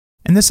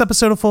In this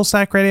episode of Full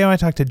Stack Radio, I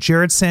talked to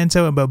Jared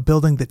Santo about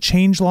building the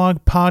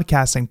Changelog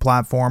podcasting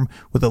platform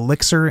with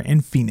Elixir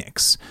and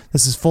Phoenix.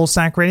 This is Full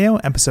Stack Radio,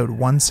 episode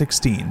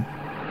 116.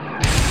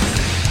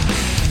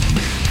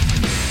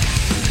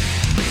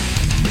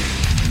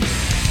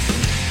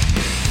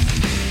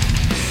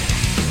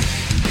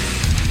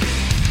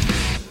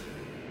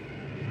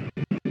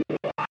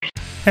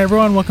 Hey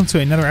everyone, welcome to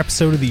another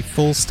episode of the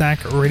Full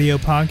Stack Radio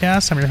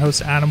Podcast. I'm your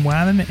host, Adam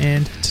Wathen,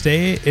 and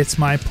today it's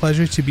my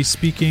pleasure to be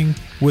speaking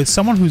with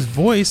someone whose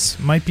voice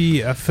might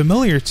be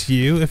familiar to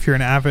you if you're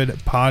an avid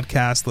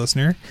podcast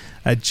listener,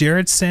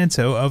 Jared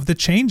Santo of the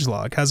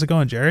Changelog. How's it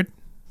going, Jared?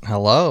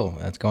 Hello,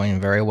 it's going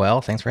very well.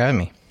 Thanks for having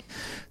me.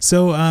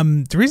 So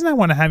the reason I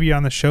want to have you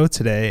on the show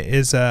today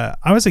is I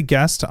was a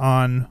guest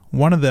on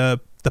one of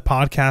the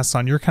podcasts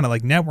on your kind of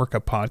like network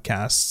of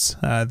podcasts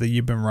that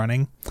you've been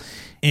running.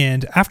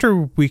 And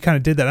after we kind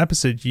of did that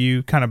episode,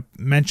 you kind of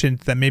mentioned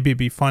that maybe it'd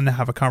be fun to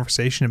have a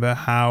conversation about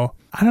how,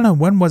 I don't know,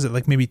 when was it?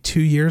 Like maybe 2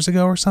 years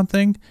ago or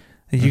something?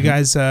 You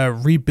guys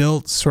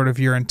rebuilt sort of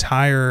your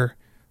entire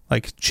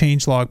like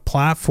Changelog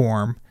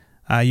platform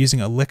using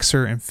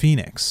Elixir and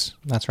Phoenix.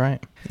 That's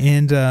right.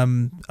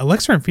 And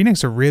Elixir and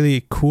Phoenix are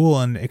really cool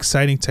and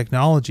exciting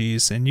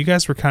technologies. And you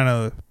guys were kind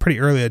of pretty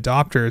early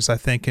adopters, I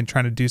think, in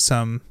trying to do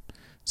some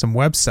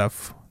web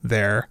stuff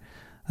there.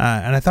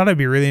 And I thought it'd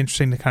be really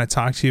interesting to kind of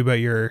talk to you about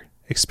your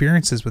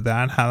experiences with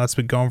that, how that's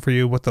been going for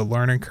you, what the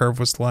learning curve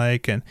was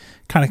like, and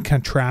kind of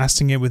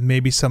contrasting it with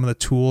maybe some of the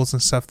tools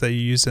and stuff that you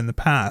used in the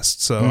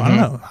past. So I don't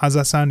know. How's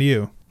that sound to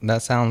you?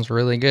 That sounds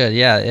really good.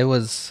 Yeah, it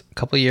was a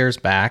couple of years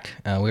back.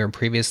 We were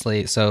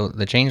previously, so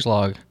the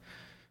Changelog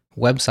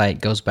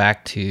website goes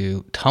back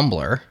to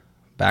Tumblr,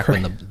 back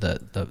when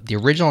the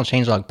original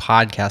Changelog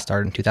podcast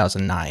started in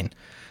 2009.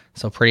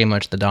 So pretty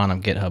much the dawn of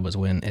GitHub was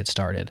when it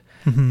started.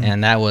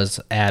 And that was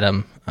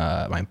Adam,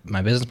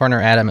 my business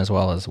partner Adam, as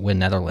well as Win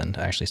Netherland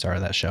actually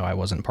started that show. I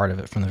wasn't part of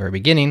it from the very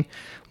beginning,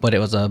 but it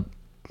was a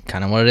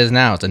kind of what it is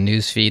now. It's a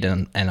news feed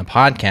and a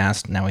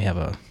podcast. Now we have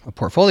a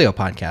portfolio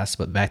podcast,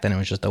 but back then it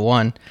was just the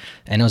one,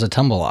 and it was a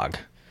Tumblr.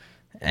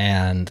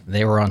 And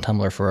they were on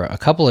Tumblr for a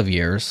couple of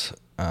years.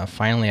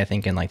 Finally, I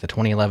think in like the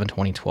 2011,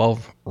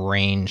 2012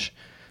 range,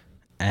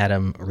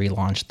 Adam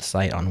relaunched the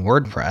site on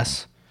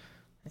WordPress.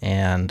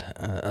 And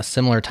a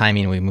similar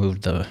timing, we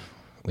moved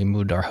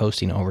our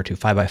hosting over to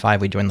 5x5.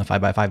 We joined the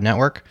 5x5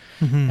 network,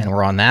 and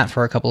we're on that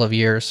for a couple of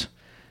years.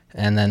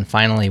 And then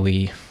finally,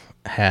 we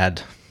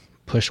had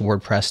pushed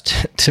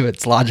WordPress to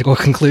its logical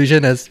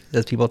conclusion, as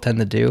people tend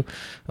to do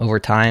over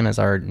time as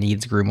our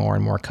needs grew more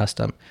and more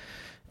custom.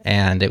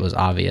 And it was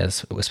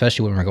obvious,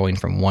 especially when we're going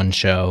from one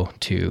show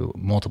to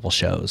multiple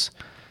shows,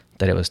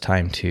 that it was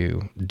time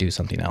to do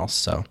something else.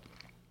 So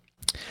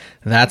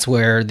that's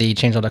where the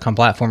Changelog.com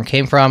platform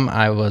came from.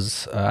 I've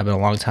been a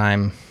long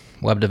time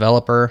web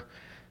developer,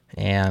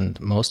 and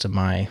most of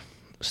my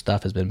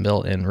stuff has been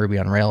built in Ruby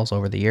on Rails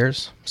over the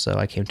years. So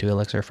I came to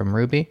Elixir from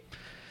Ruby,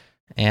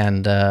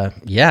 and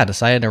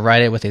decided to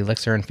write it with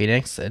Elixir and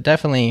Phoenix. It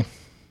definitely,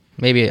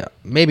 maybe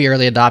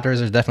early adopters.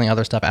 There's definitely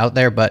other stuff out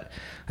there, but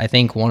I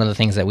think one of the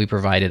things that we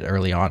provided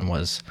early on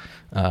was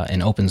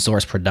an open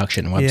source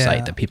production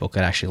website that people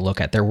could actually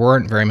look at. There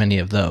weren't very many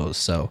of those,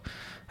 so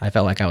I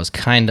felt like I was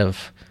kind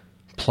of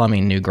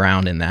plumbing new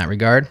ground in that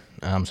regard.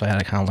 So I had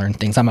to kind of learn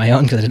things on my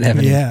own because I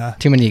didn't have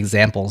too many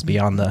examples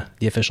beyond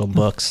the official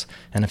books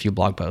and a few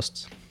blog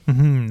posts.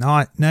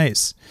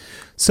 Nice.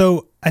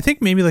 So I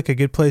think maybe like a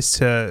good place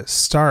to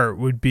start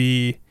would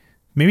be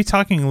maybe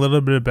talking a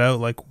little bit about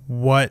like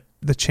what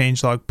the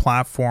Changelog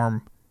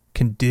platform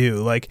can do.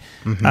 Like,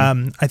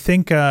 I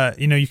think,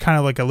 you kind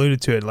of like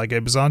alluded to it, like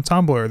it was on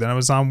Tumblr, then it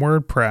was on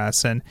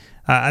WordPress, and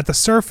at the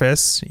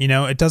surface,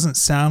 it doesn't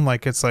sound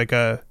like it's like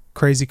a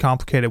crazy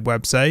complicated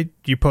website.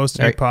 You post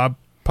a new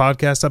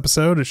podcast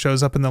episode, it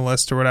shows up in the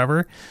list or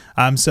whatever.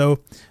 So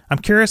I'm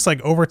curious,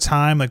 like over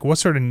time, like what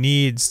sort of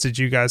needs did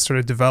you guys sort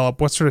of develop?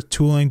 What sort of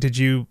tooling did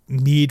you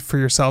need for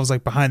yourselves,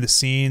 like behind the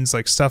scenes,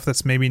 like stuff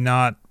that's maybe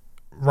not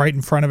right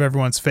in front of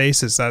everyone's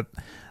faces that,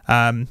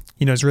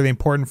 is really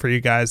important for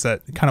you guys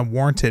that kind of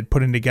warranted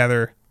putting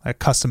together a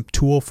custom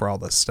tool for all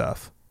this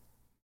stuff?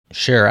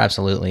 Sure,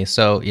 absolutely.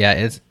 So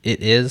it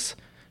is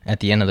at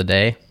the end of the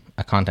day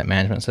a content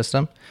management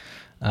system.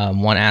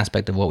 One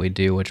aspect of what we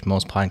do, which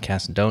most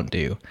podcasts don't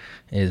do,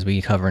 is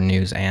we cover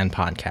news and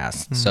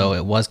podcasts. So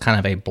it was kind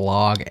of a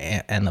blog,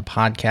 and the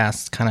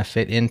podcasts kind of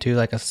fit into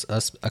like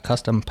a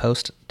custom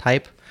post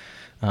type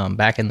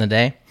back in the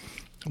day.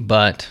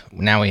 But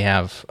now we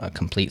have a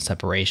complete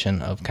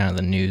separation of kind of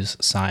the news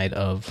side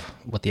of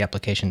what the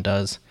application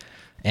does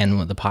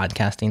and the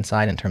podcasting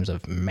side in terms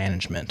of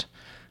management.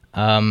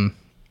 In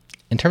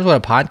terms of what a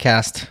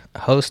podcast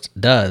host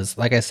does,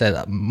 like I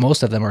said,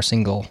 most of them are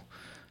single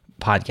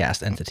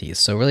podcast entities.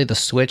 So really the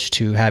switch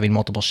to having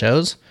multiple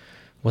shows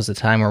was the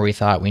time where we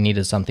thought we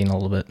needed something a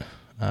little bit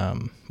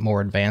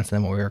more advanced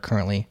than what we were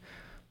currently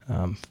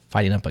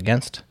fighting up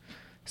against.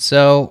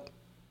 So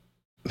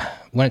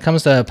when it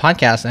comes to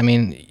podcasts, I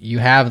mean, you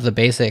have the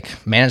basic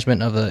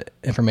management of the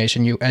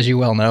information. You, as you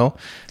well know,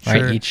 right?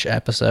 Sure. Each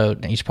episode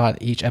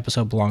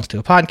belongs to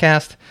a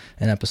podcast.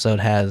 An episode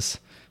has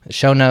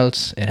show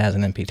notes. It has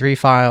an MP3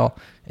 file.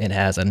 It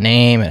has a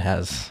name. It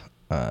has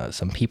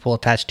some people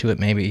attached to it.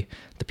 Maybe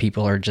the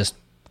people are just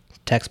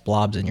text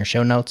blobs in your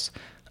show notes.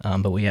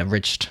 But we have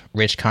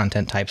rich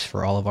content types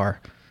for all of our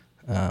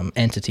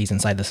entities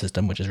inside the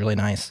system, which is really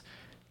nice.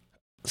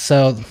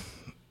 So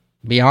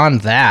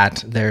beyond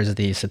that, there's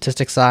the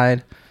statistics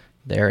side.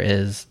 There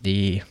is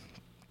the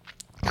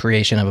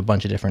creation of a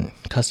bunch of different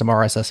custom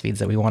RSS feeds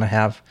that we want to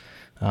have,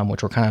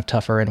 which were kind of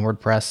tougher in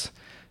WordPress.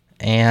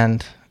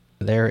 And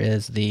there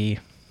is the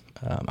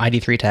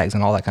ID3 tags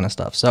and all that kind of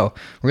stuff. So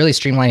really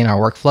streamlining our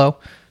workflow.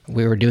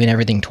 We were doing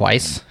everything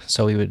twice.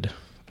 So we would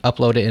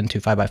upload it into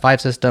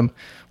 5x5 system.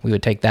 We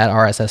would take that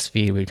RSS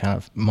feed, we'd kind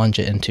of munch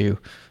it into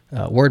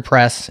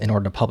WordPress in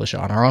order to publish it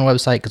on our own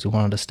website because we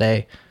wanted to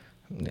stay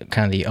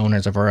kind of the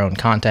owners of our own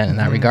content in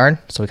that regard.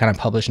 So we kind of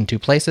published in two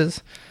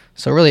places.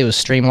 So really it was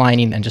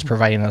streamlining and just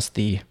providing us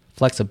the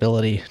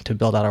flexibility to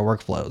build out our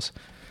workflows.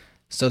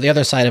 So the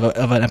other side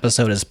of an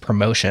episode is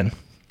promotion.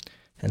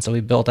 And so we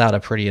built out a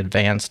pretty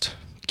advanced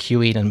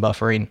queuing and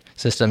buffering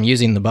system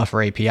using the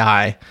Buffer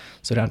API.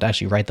 So we don't have to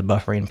actually write the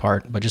buffering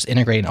part, but just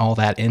integrating all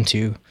that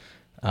into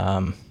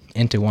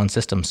one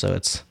system. So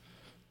it's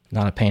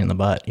not a pain in the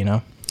butt, you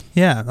know?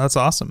 Yeah, that's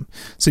awesome.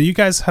 So you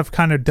guys have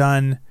kind of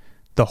done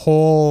the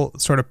whole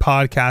sort of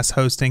podcast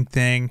hosting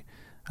thing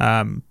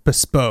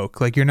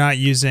bespoke. Like you're not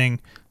using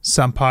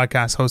some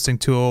podcast hosting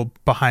tool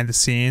behind the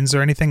scenes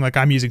or anything. Like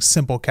I'm using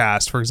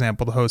Simplecast, for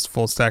example, to host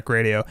Full Stack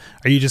Radio.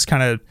 Are you just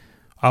kind of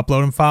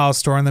uploading files,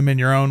 storing them in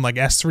your own like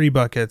S3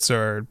 buckets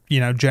or,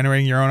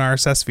 generating your own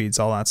RSS feeds,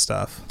 all that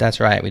stuff? That's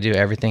right. We do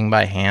everything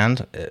by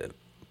hand,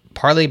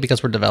 partly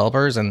because we're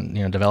developers and,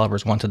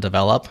 developers want to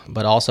develop,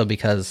 but also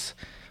because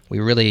we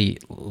really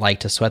like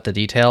to sweat the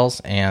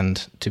details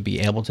and to be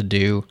able to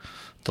do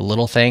the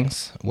little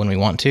things when we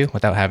want to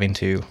without having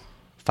to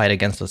fight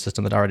against the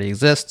system that already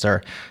exists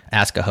or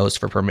ask a host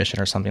for permission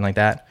or something like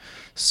that.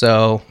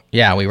 So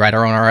yeah, we write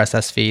our own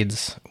RSS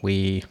feeds.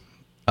 We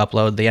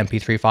upload the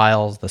MP3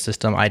 files, the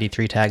system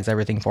ID3 tags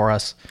everything for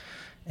us.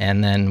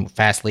 And then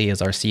Fastly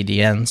is our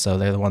CDN. So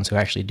they're the ones who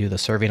actually do the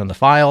serving of the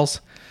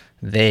files.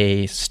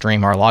 They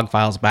stream our log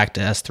files back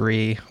to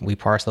S3. We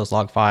parse those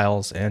log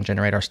files and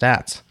generate our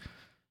stats.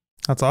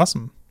 That's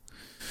awesome.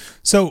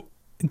 So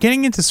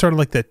getting into sort of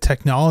like the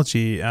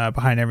technology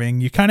behind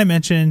everything, you kind of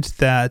mentioned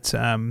that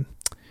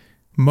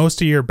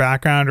most of your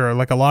background, or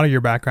like a lot of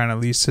your background at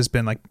least, has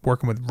been like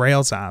working with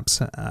Rails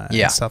apps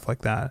and stuff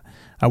like that.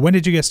 When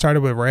did you get started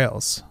with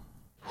Rails?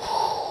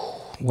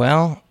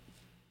 Well,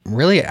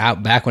 really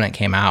out back when it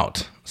came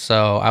out.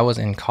 So I was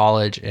in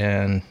college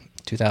in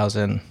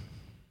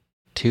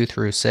 2002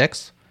 through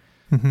 6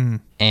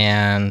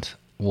 and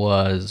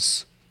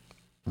was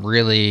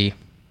really...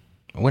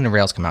 When did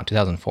Rails come out?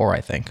 2004,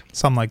 I think.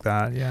 Something like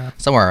that, yeah.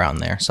 Somewhere around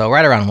there. So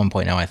right around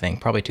 1.0, I think.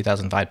 Probably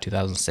 2005,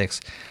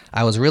 2006.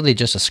 I was really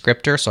just a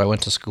scripter, so I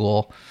went to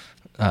school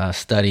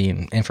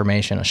studying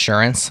information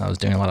assurance. I was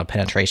doing a lot of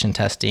penetration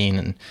testing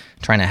and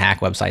trying to hack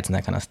websites and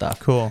that kind of stuff.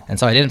 Cool. And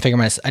so I didn't think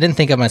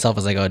of myself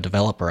as like a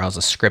developer. I was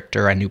a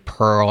scripter. I knew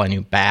Perl. I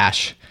knew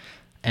Bash.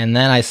 And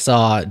then I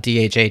saw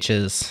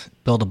DHH's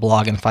Build a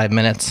Blog in 5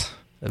 Minutes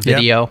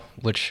video,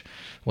 which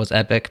was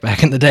epic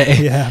back in the day.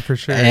 Yeah, for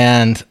sure.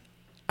 And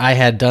I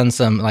had done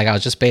I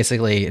was just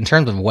basically, in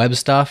terms of web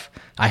stuff,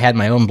 I had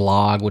my own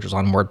blog, which was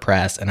on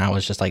WordPress, and I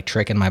was just like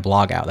tricking my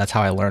blog out. That's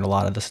how I learned a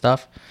lot of this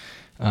stuff.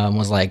 I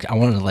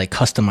wanted to like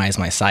customize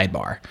my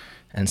sidebar.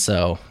 And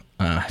so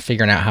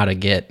figuring out how to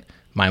get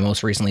my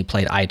most recently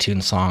played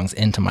iTunes songs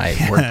into my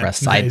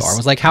WordPress Nice. sidebar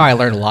was like how I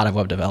learned a lot of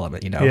web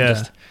development, Yeah.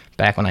 just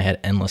back when I had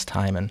endless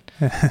time and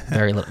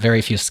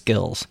very few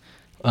skills.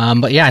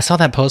 But yeah, I saw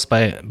that post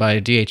by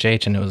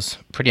DHH and it was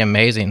pretty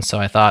amazing. So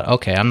I thought,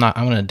 okay, I'm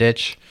going to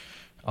ditch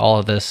all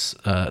of this,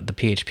 the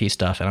PHP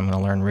stuff, and I'm going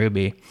to learn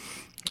Ruby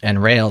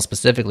and Rails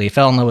specifically.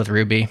 Fell in love with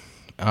Ruby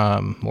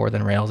more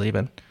than Rails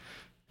even.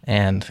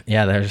 And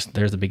yeah, there's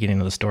the beginning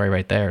of the story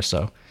right there.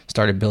 So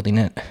started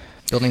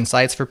building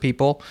sites for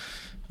people,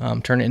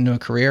 turned it into a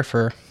career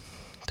for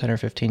 10 or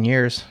 15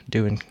 years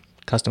doing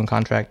custom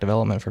contract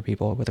development for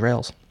people with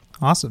Rails.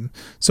 Awesome.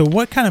 So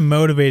what kind of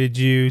motivated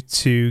you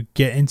to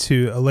get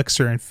into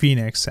Elixir and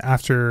Phoenix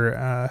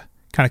after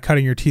kind of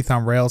cutting your teeth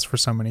on Rails for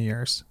so many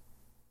years?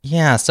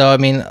 Yeah, so I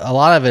mean, a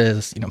lot of it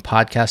is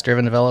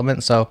podcast-driven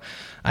development. So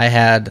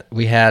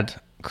we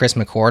had Chris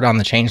McCord on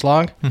the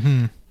changelog,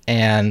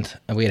 and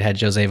we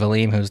had Jose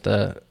Valim, who's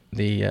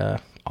the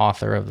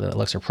author of the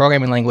Elixir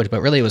programming language.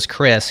 But really, it was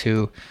Chris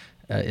who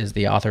is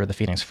the author of the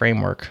Phoenix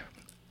framework,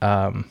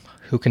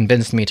 who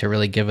convinced me to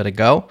really give it a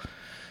go.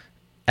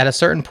 At a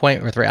certain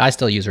point, I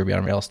still use Ruby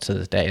on Rails to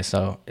this day,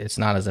 so it's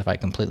not as if I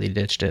completely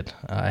ditched it.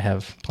 I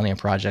have plenty of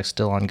projects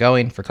still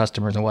ongoing for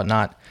customers and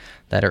whatnot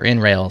that are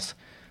in Rails.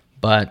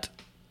 But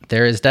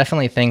there is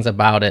definitely things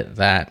about it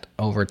that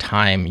over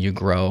time you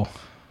grow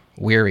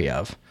weary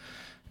of.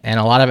 And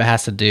a lot of it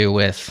has to do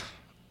with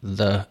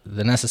the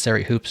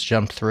necessary hoops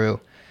jumped through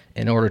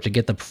in order to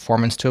get the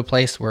performance to a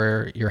place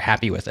where you're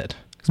happy with it,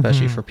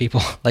 especially for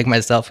people like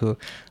myself who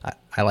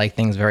I like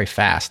things very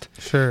fast.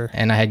 Sure.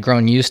 And I had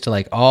grown used to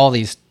like all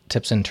these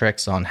tips and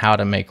tricks on how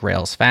to make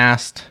Rails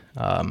fast.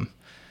 And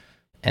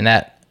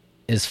that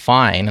is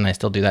fine. And I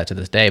still do that to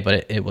this day,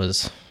 but it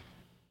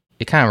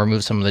kind of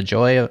removed some of the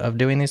joy of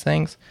doing these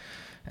things.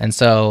 And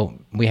so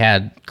we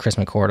had Chris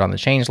McCord on the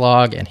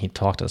changelog, and he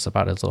talked to us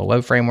about his little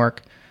web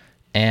framework.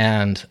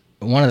 And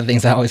one of the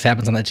things that always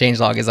happens on the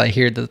changelog is I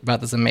hear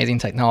about this amazing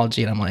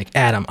technology, and I'm like,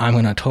 Adam, I'm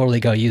going to totally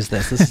go use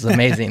this. This is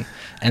amazing.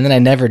 And then I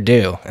never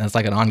do. And it's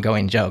like an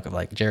ongoing joke of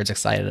like, Jared's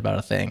excited about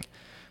a thing,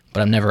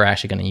 but I'm never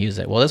actually going to use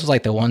it. Well, this was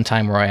like the one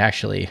time where I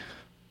actually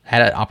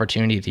had an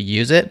opportunity to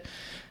use it,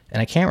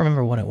 and I can't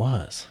remember what it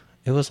was.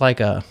 It was for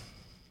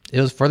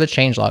the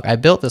changelog. I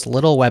built this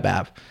little web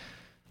app.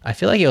 I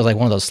feel like it was like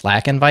one of those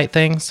Slack invite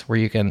things where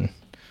you can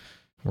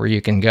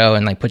go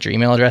and like put your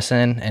email address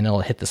in, and it'll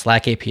hit the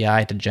Slack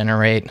API to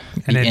generate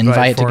the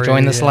invite to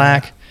join the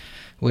Slack,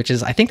 which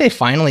is, I think they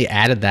finally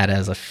added that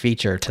as a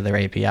feature to their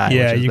API.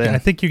 Yeah, I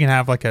think you can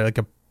have like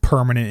a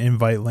permanent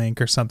invite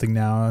link or something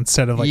now,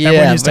 instead of like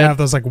everyone used to have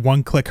those like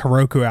one-click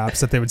Heroku apps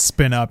that they would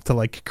spin up to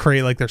like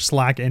create like their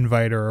Slack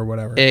invite or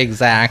whatever.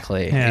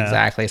 Exactly.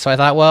 So I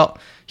thought, well,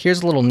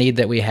 here's a little need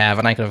that we have,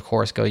 and I could of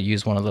course go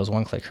use one of those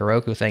one-click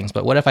Heroku things,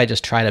 but what if I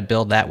just try to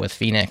build that with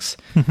Phoenix?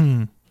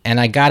 And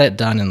I got it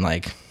done in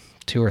like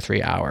 2 or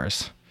 3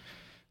 hours.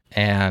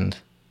 And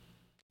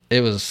it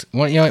was,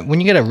 when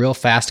you get a real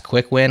fast,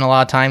 quick win, a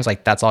lot of times,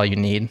 like that's all you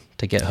need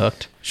to get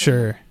hooked.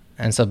 Sure.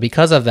 And so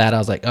because of that, I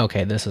was like,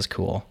 okay, this is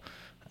cool.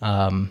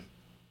 And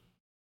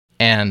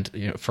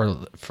for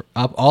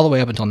up all the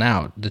way up until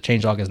now, the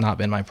changelog has not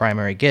been my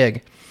primary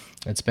gig.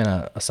 It's been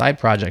a side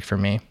project for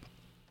me.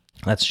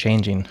 That's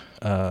changing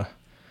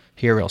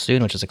here real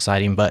soon, which is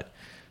exciting. But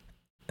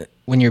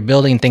when you're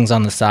building things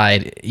on the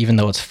side, even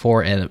though it's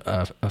for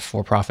a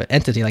for-profit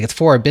entity, like it's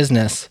for a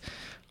business,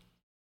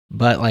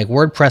 but like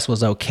WordPress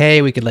was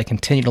okay, we could like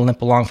continue to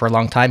limp along for a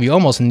long time. You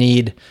almost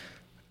need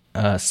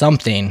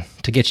something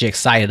to get you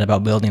excited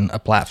about building a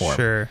platform.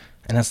 Sure.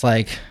 And it's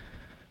like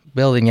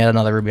building yet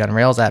another Ruby on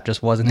Rails app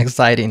just wasn't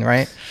exciting,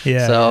 right?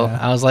 Yeah. So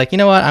I was like, you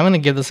know what? I'm going to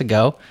give this a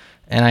go.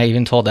 And I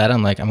even told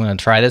Adam, like, I'm going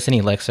to try this in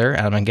Elixir,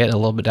 and I'm going to get a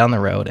little bit down the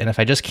road. And if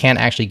I just can't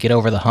actually get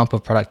over the hump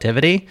of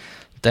productivity,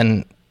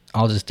 then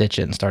I'll just ditch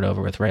it and start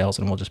over with Rails,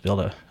 and we'll just build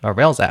a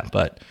Rails app.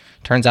 But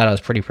turns out I was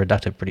pretty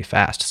productive pretty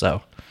fast,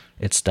 so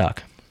it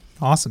stuck.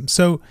 Awesome.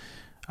 So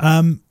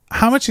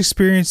how much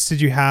experience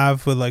did you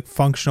have with like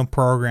functional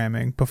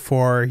programming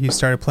before you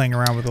started playing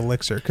around with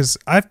Elixir? Because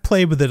I've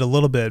played with it a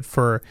little bit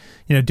for,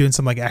 doing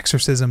some like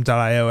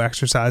exorcism.io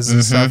exercises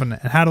and stuff, and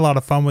had a lot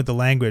of fun with the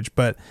language.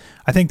 But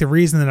I think the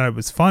reason that it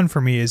was fun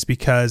for me is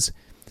because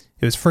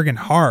it was friggin'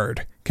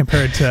 hard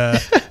compared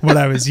to what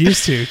I was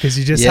used to. Because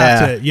you just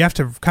have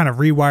to kind of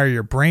rewire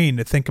your brain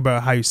to think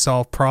about how you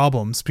solve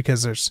problems,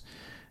 because there's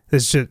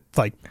just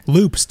like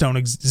loops don't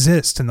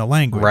exist in the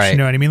language. Right. You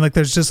know what I mean? Like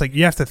there's just like,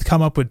 you have to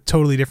come up with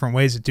totally different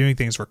ways of doing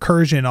things.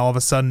 Recursion all of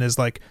a sudden is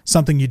like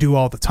something you do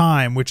all the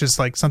time, which is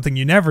like something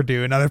you never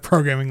do in other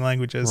programming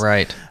languages.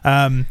 Right.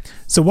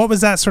 So what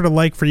was that sort of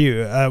like for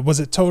you?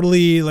 Was it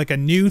totally like a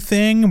new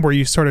thing? Were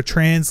you sort of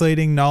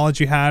translating knowledge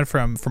you had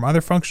from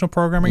other functional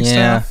programming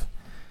stuff?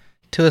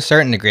 To a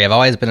certain degree. I've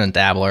always been a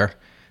dabbler.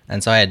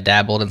 And so I had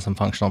dabbled in some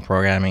functional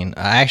programming.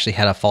 I actually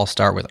had a false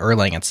start with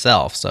Erlang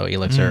itself. So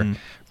Elixir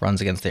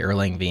runs against the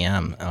Erlang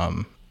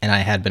VM. And I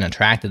had been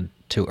attracted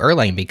to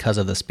Erlang because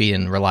of the speed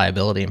and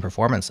reliability and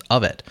performance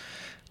of it.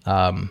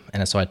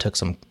 And so I took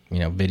some,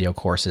 video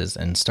courses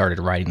and started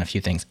writing a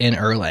few things in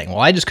Erlang. Well,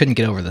 I just couldn't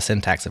get over the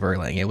syntax of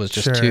Erlang. It was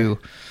just too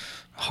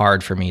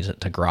hard for me to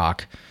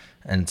grok.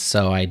 And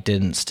so I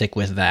didn't stick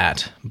with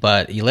that.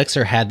 But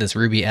Elixir had this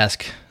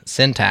Ruby-esque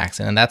syntax,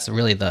 and that's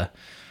really the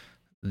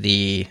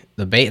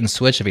bait and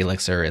switch of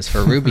Elixir is for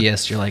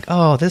Rubyists. You're like,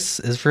 oh, this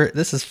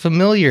is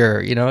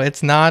familiar,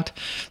 it's not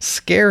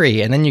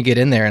scary. And then you get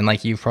in there, and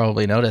like you've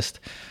probably noticed,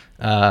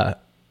 it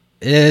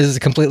is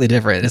completely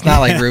different. It's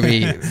not like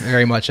Ruby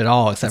very much at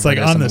all, except it's for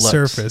like on the looks.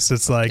 surface.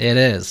 It's like it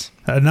is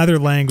another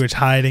language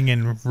hiding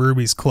in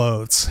Ruby's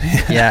clothes.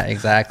 Yeah,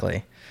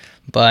 exactly.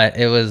 But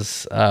it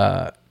was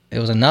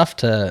enough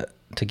to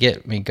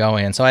get me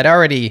going. And so I'd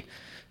already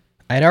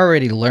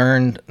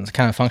learned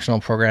kind of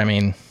functional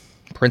programming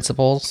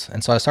principles,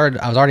 and so I was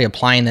already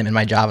applying them in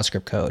my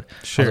JavaScript code.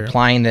 Sure. I was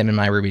applying them in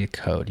my Ruby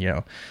code,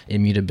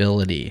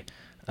 immutability,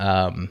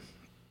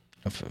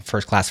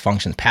 first class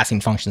functions,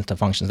 passing functions to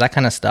functions, that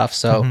kind of stuff.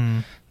 So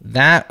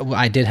that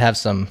I did have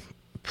I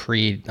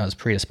was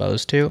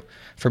predisposed to.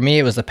 For me,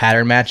 it was the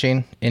pattern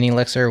matching in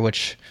Elixir,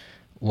 which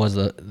was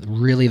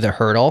really the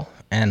hurdle,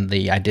 and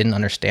I didn't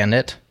understand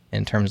it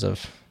in terms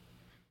of,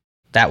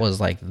 that was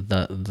like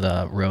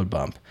the road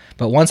bump.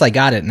 But once I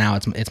got it, now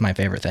it's my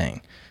favorite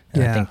thing.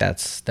 And I think that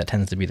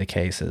tends to be the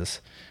case is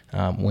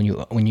when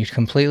you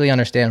completely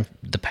understand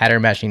the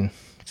pattern matching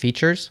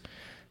features,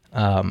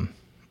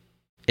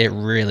 it it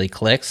really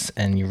clicks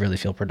and you really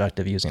feel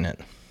productive using it.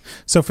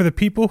 So for the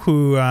people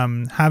who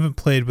haven't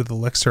played with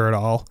Elixir at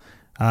all,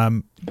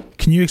 can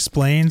you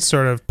explain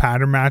sort of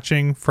pattern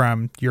matching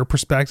from your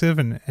perspective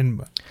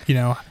and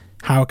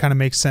how it kind of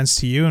makes sense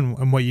to you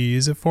and what you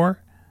use it for?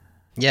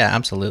 Yeah,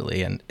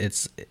 absolutely. And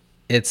it's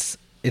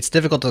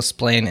difficult to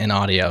explain in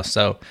audio,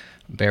 so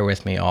bear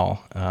with me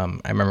all. I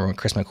remember when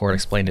Chris McCord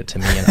explained it to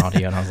me in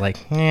audio, and I was like,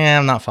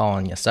 I'm not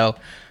following you. So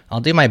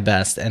I'll do my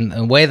best. And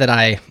the way that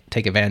I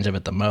take advantage of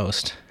it the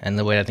most, and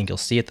the way I think you'll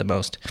see it the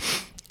most,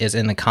 is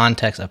in the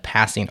context of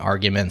passing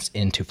arguments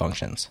into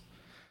functions.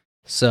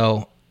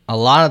 So a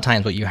lot of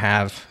times what you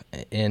have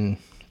in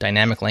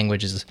dynamic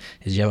languages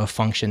is you have a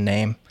function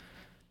name,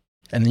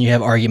 and then you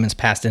have arguments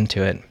passed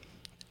into it.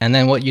 And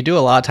then what you do a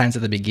lot of times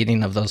at the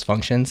beginning of those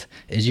functions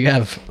is you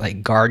have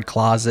like guard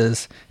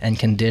clauses and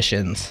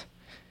conditions,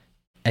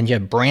 and you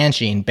have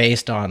branching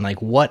based on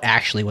like what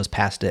actually was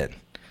passed in.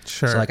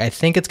 Sure. So like I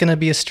think it's going to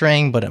be a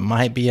string, but it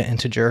might be an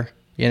integer,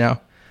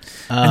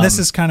 And this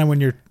is kind of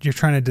when you're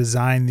trying to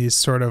design these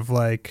sort of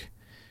like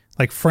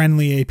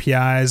friendly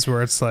APIs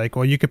where it's like,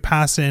 well, you could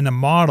pass in a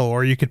model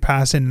or you could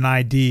pass in an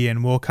ID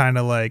and we'll kind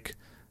of like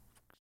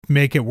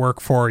make it work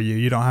for you.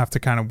 You don't have to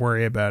kind of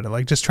worry about it.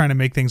 Like just trying to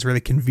make things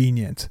really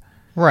convenient.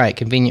 Right,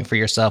 convenient for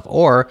yourself,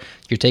 or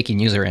you're taking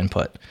user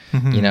input,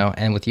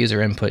 and with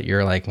user input,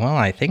 you're like, well,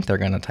 I think they're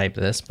going to type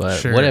this, but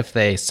Sure. What if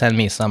they send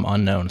me some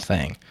unknown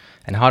thing?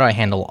 And how do I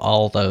handle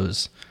all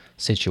those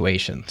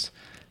situations?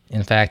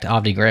 In fact,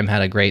 Avdi Grimm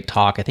had a great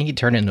talk. I think he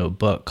turned it into a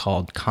book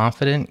called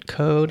Confident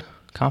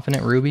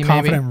Ruby, maybe?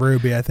 Confident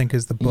Ruby, I think,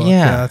 is the book.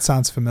 Yeah, that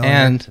sounds familiar.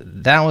 And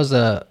that was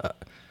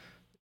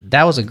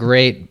a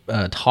great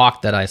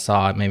talk that I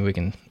saw. Maybe we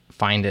can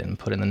find it and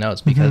put it in the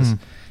notes, because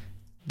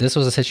this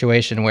was a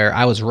situation where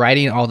I was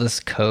writing all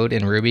this code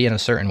in Ruby in a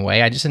certain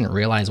way. I just didn't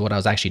realize what I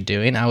was actually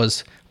doing. I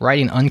was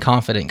writing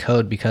unconfident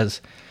code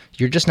because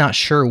you're just not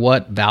sure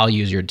what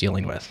values you're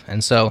dealing with.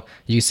 And so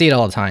you see it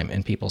all the time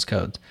in people's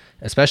codes,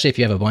 especially if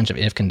you have a bunch of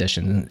if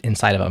conditions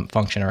inside of a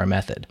function or a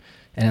method.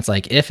 And it's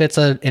like, if it's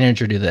an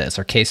integer, do this,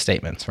 or case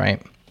statements,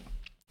 right?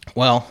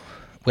 Well,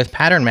 with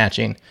pattern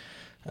matching,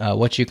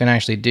 what you can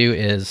actually do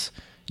is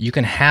you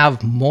can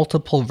have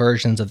multiple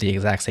versions of the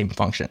exact same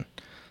function.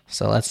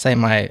 So let's say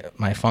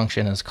my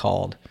function is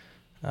called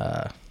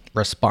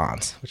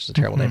response, which is a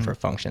terrible name for a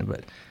function,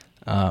 but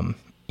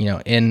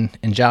in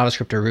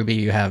JavaScript or Ruby,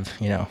 you have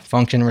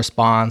function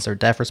response or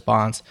def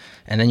response,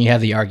 and then you have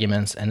the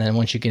arguments, and then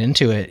once you get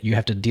into it, you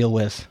have to deal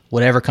with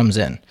whatever comes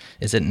in.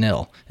 Is it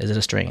nil? Is it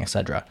a string,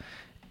 etc.?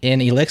 In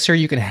Elixir,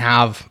 you can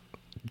have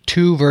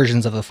 2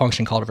 versions of the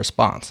function called a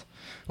response,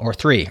 or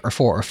 3, or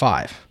 4, or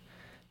 5,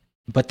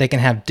 but they can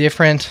have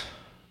different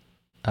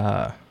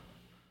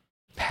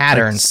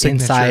patterns like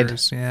inside.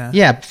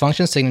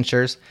 Function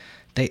signatures.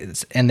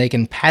 They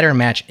can pattern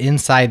match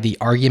inside the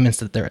arguments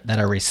that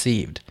are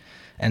received.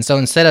 And so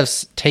instead of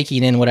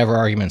taking in whatever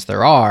arguments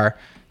there are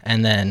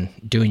and then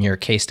doing your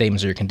case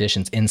statements or your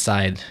conditions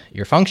inside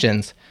your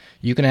functions,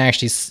 you can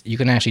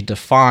actually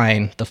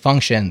define the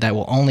function that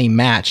will only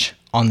match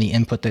on the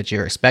input that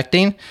you're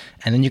expecting,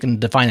 and then you can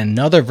define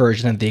another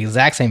version of the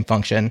exact same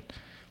function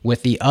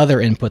with the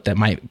other input that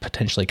might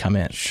potentially come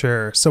in.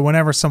 Sure. So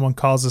whenever someone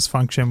calls this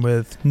function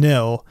with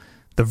nil,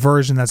 the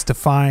version that's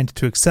defined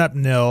to accept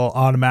nil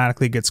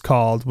automatically gets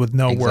called with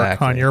no work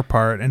on your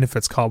part. And if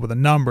it's called with a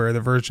number, the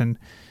version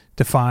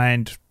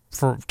defined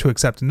to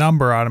accept a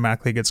number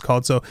automatically gets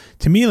called. So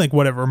to me, like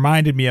what it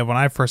reminded me of when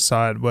I first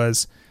saw it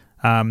was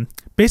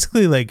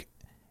basically like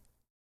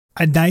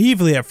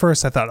naively at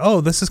first I thought,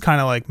 oh, this is kind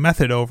of like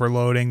method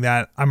overloading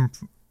that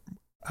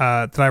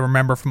I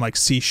remember from like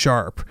C#,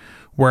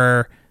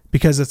 where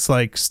because it's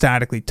like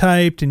statically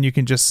typed and you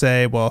can just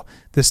say, well,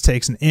 this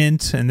takes an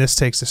int and this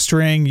takes a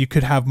string, you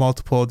could have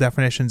multiple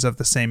definitions of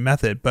the same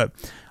method. But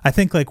I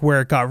think like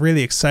where it got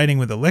really exciting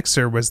with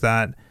Elixir was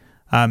that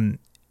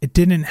it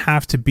didn't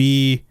have to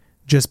be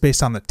just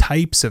based on the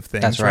types of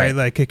things. That's right.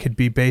 Like it could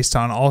be based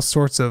on all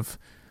sorts of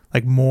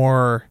like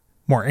more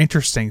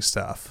interesting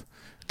stuff.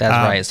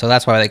 That's right. So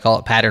that's why they call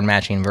it pattern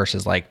matching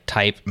versus like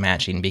type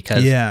matching,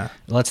 because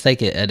let's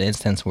take an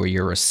instance where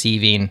you're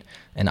receiving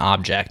an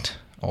object,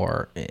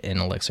 or in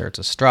Elixir it's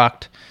a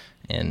struct,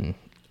 in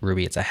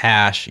Ruby it's a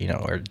hash,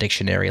 or a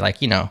dictionary, like,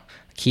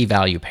 key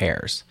value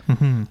pairs.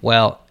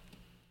 Well,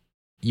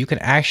 you can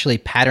actually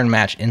pattern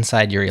match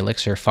inside your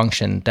Elixir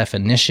function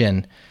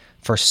definition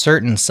for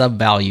certain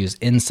sub-values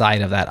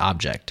inside of that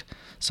object.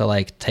 So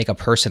like take a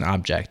person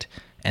object,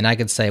 and I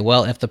could say,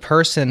 well, if the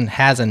person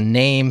has a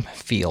name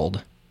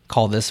field,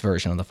 call this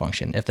version of the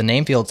function. If the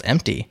name field's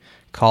empty,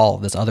 call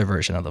this other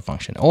version of the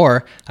function.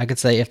 Or I could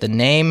say if the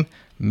name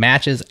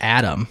matches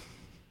Adam,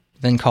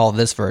 then call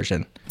this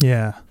version.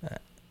 Yeah.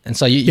 And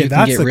so you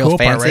can get real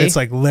fancy. Part, right? It's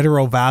like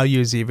literal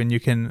values even. You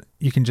can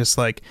just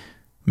like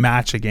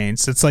match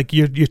against. It's like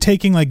you're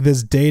taking like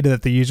this data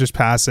that the user's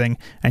passing,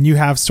 and you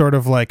have sort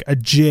of like a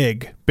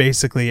jig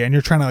basically, and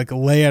you're trying to like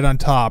lay it on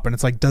top, and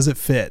it's like, does it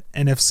fit?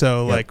 And if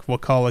so, like we'll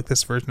call like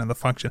this version of the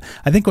function.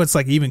 I think what's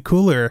like even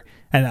cooler,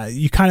 and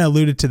you kind of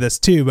alluded to this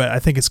too, but I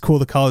think it's cool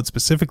to call it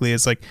specifically,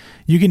 is like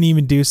you can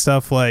even do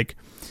stuff like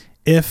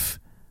if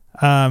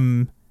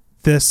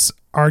this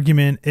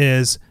argument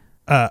is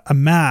a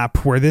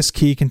map where this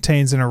key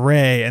contains an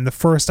array, and the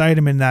first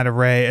item in that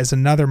array is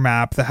another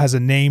map that has a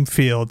name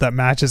field that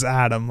matches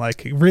Adam,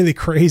 like really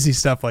crazy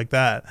stuff like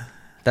that.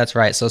 That's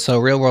right. So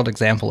real world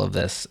example of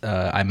this,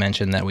 I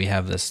mentioned that we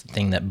have this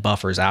thing that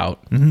buffers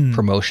out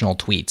promotional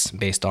tweets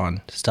based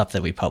on stuff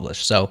that we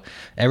publish. So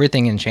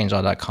everything in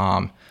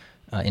changelog.com,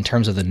 in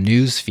terms of the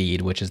news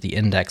feed, which is the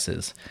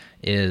indexes,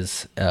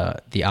 is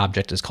the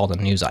object is called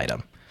a news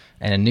item.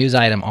 And a news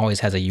item always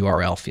has a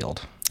URL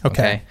field.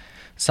 Okay.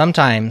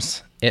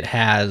 Sometimes it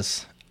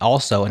has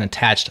also an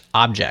attached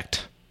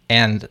object,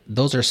 and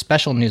those are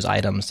special news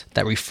items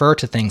that refer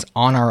to things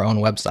on our own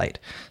website.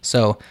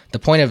 So the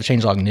point of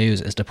changelog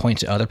news is to point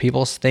to other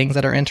people's things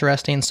that are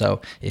interesting.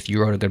 So if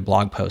you wrote a good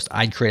blog post,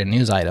 I'd create a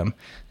news item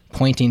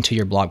pointing to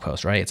your blog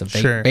post, right? It's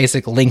a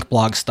basic link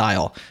blog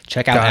style.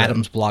 Check out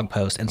Adam's blog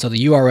post. And so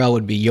the URL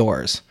would be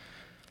yours.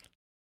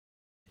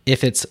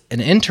 If it's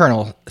an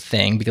internal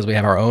thing, because we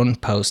have our own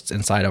posts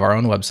inside of our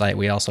own website,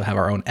 we also have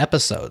our own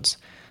episodes.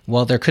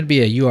 Well, there could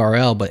be a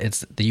URL, but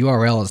the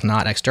URL is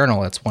not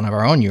external. It's one of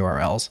our own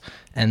URLs.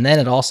 And then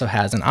it also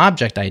has an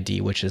object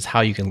ID, which is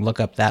how you can look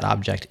up that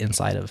object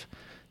inside of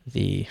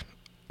the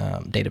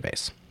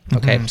database.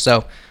 Okay,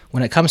 so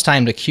when it comes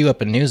time to queue up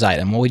a news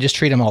item, well, we just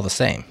treat them all the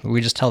same. We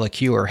just tell the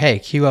queuer, hey,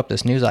 queue up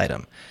this news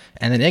item.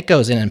 And then it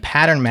goes in and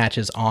pattern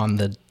matches on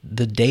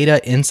the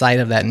data inside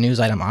of that news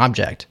item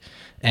object.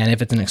 And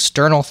if it's an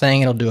external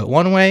thing, it'll do it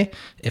one way.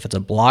 If it's a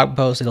blog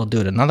post, it'll do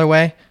it another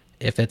way.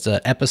 If it's an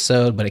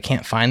episode, but it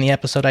can't find the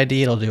episode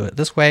ID, it'll do it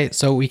this way.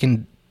 So we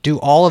can do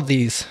all of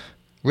these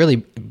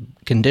really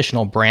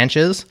conditional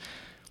branches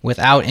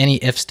without any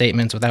if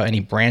statements, without any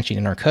branching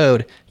in our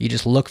code. You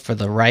just look for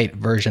the right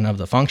version of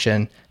the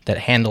function that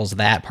handles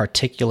that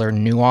particular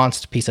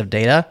nuanced piece of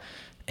data,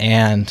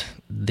 and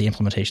the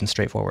implementation is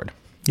straightforward.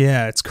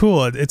 Yeah, it's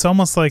cool. It's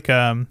almost like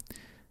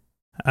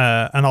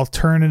an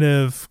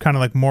alternative, kind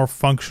of like more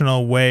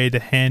functional way to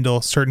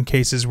handle certain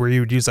cases where you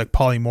would use like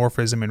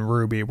polymorphism in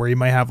Ruby, where you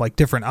might have like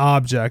different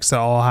objects that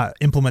all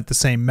implement the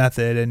same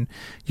method, and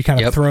you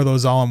kind of throw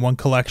those all in one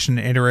collection,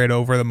 iterate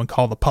over them, and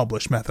call the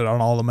publish method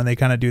on all of them, and they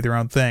kind of do their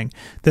own thing.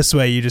 This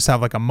way you just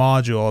have like a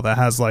module that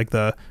has like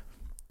the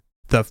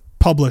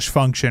publish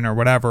function or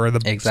whatever, or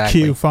the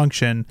queue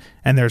function,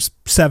 and there's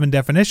 7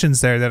 definitions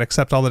there that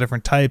accept all the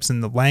different types,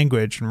 and the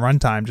language and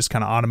runtime just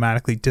kind of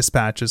automatically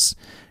dispatches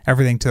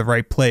everything to the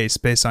right place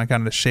based on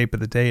kind of the shape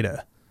of the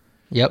data.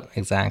 Yep,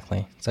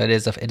 exactly. So it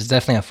is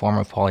definitely a form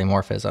of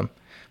polymorphism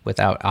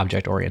without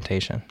object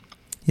orientation.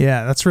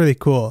 Yeah, that's really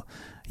cool.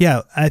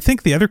 Yeah, I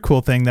think the other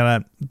cool thing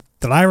that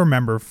I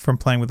remember from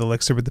playing with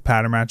Elixir with the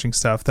pattern matching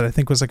stuff that I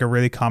think was like a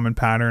really common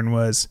pattern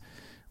was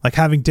like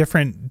having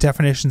different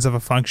definitions of a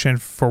function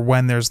for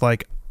when there's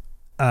like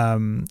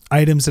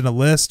items in a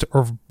list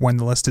or when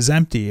the list is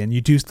empty. And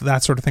you do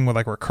that sort of thing with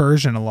like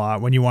recursion a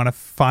lot when you want to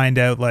find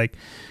out, like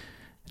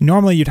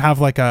normally you'd have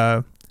like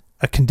a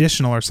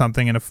conditional or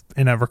something in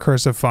a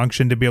recursive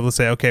function to be able to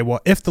say, okay,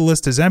 well, if the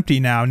list is empty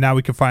now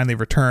we can finally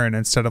return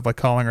instead of like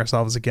calling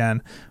ourselves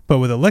again. But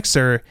with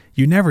Elixir,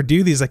 you never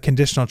do these like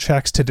conditional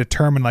checks to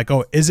determine like,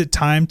 oh, is it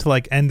time to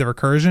like end the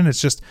recursion?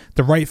 It's just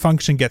the right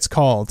function gets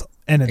called.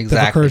 And the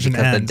recursion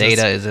because ends. The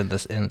data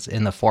is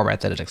in the format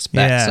that it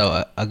expects. Yeah.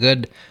 So a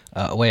good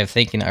way of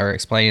thinking or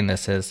explaining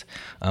this is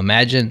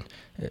imagine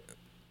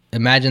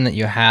that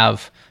you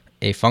have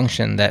a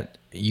function that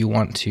you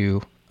want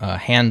to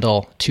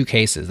handle 2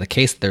 cases. The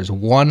case that there's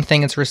one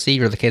thing that's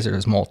received, or the case that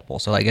there's multiple.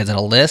 So like, is it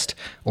a list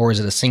or is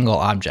it a single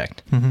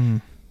object?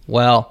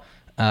 Well,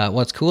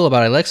 what's cool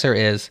about Elixir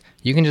is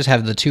you can just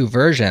have the 2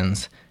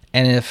 versions,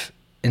 and if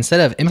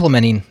instead of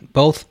implementing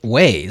both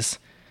ways,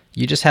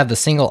 you just have the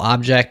single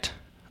object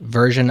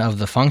version of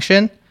the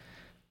function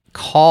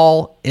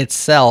call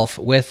itself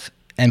with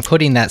and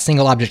putting that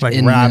single object like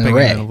in an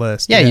array. In a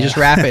list. Yeah, you just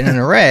wrap it in an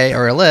array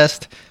or a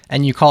list,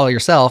 and you call it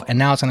yourself, and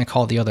now it's going to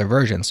call the other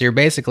version. So you're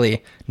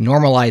basically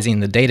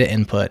normalizing the data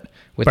input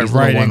with these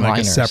little one-liners. Like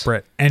a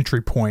separate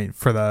entry point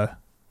for the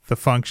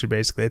function,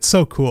 basically. It's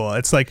so cool.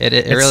 It's like it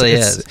really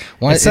is.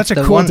 It's such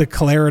a cool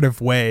declarative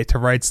way to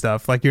write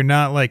stuff. Like you're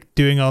not like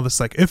doing all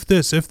this like if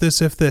this.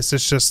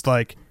 It's just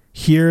like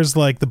here's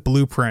like the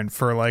blueprint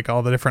for like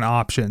all the different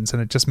options,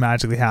 and it just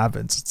magically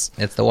happens.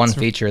 It's the one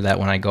feature that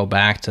when I go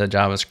back to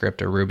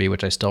JavaScript or Ruby,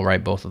 which I still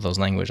write both of those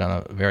languages on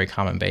a very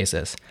common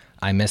basis,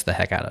 I miss the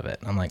heck out of it.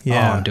 I'm like,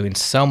 I'm doing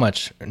so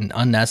much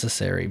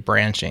unnecessary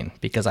branching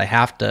because I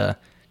have to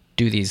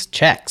do these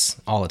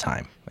checks all the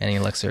time. And in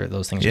Elixir,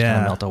 those things just kind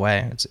of melt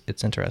away.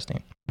 It's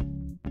interesting.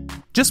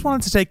 Just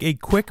wanted to take a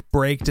quick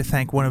break to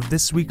thank one of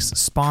this week's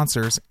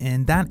sponsors,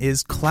 and that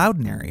is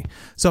Cloudinary.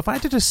 So if I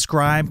had to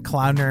describe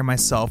Cloudinary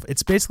myself,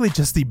 it's basically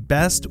just the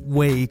best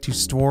way to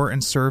store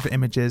and serve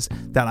images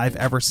that I've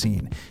ever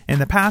seen. In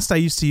the past, I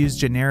used to use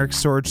generic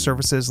storage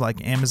services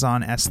like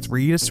Amazon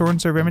S3 to store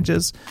and serve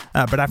images,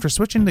 but after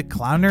switching to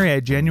Cloudinary, I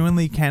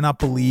genuinely cannot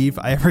believe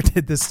I ever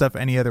did this stuff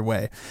any other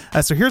way.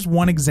 So here's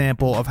one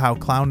example of how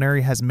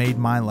Cloudinary has made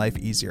my life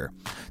easier.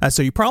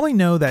 So you probably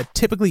know that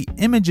typically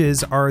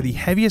images are the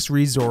heaviest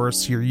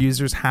resource your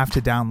users have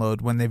to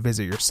download when they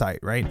visit your site,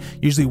 right?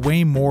 Usually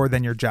way more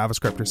than your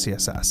JavaScript or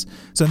CSS.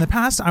 So in the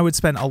past, I would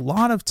spend a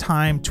lot of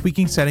time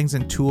tweaking settings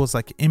in tools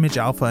like Image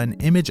Alpha and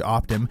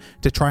ImageOptim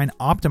to try and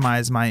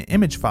optimize my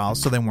image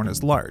files so they weren't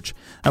as large.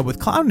 With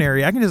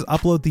Cloudinary, I can just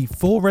upload the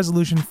full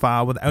resolution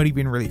file without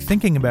even really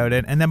thinking about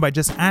it, and then by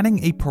just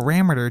adding a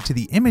parameter to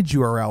the image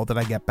URL that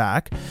I get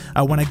back,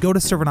 when I go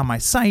to serve it on my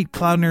site,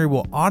 Cloudinary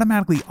will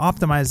automatically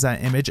optimize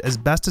that image as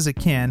best as it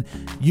can,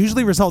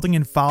 usually resulting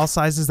in file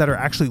sizes that are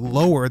actually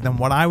lower than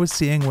what I was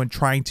seeing when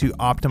trying to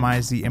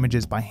optimize the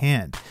images by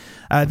hand.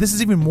 This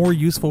is even more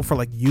useful for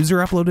like user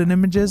uploaded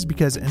images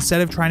because instead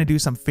of trying to do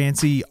some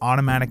fancy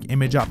automatic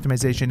image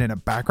optimization in a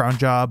background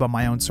job on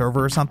my own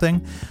server or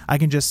something, I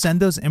can just send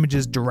those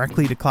images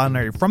directly to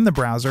Cloudinary from the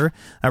browser,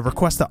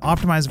 request the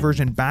optimized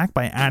version back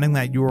by adding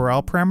that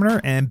URL parameter,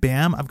 and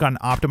bam, I've got an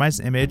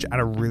optimized image at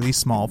a really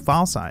small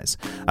file size.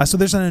 So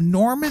there's an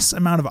enormous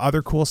amount of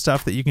other cool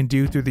stuff that you can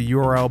do through the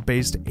URL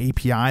based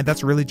API.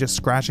 That's really just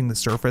scratching the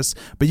surface,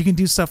 but you can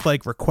do stuff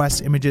like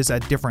request images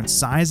at different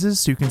sizes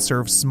so you can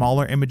serve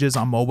smaller images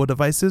on mobile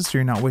devices so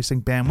you're not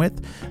wasting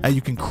bandwidth.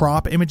 You can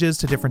crop images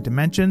to different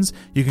dimensions.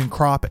 You can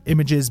crop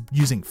images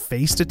using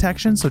face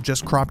detection, so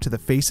just crop to the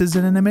faces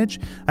in an image.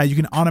 You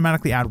can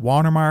automatically add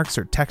watermarks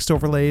or text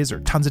overlays or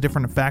tons of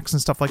different effects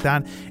and stuff like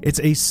that. It's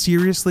a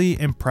seriously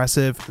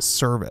impressive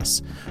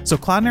service. So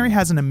Cloudinary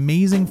has an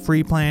amazing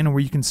free plan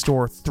where you can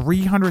store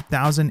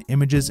 300,000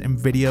 images and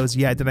videos.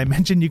 Yeah, did I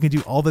mention you can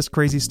do all this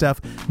crazy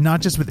stuff, not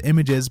just with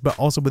images, but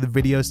also with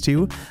videos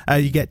too?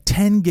 You get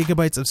 10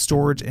 gigabytes of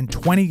storage and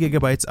 20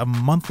 gigabytes of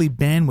monthly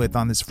bandwidth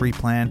on this free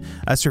plan.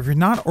 So if you're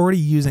not already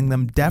using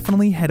them,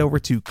 definitely head over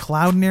to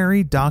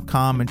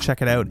cloudinary.com and check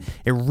it out.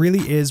 It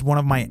really is one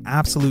of my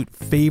absolute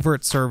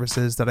favorite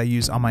services that I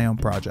use on my own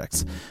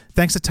projects.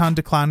 Thanks a ton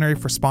to Cloudinary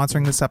for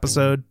sponsoring this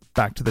episode.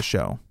 Back to the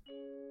show.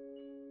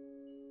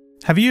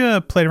 Have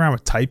you played around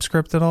with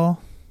TypeScript at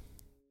all?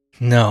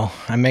 No,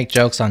 I make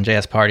jokes on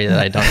JS Party that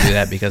I don't do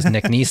that because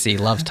Nick Nisi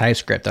loves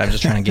TypeScript. I'm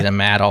just trying to get him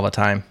mad all the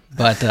time,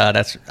 but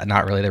that's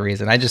not really the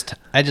reason. I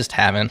just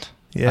haven't.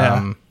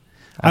 Yeah.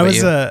 I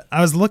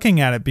was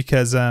looking at it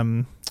because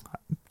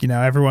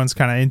everyone's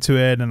kind of into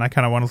it and I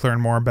kind of want to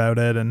learn more about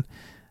it, and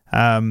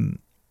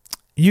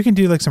you can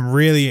do like some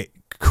really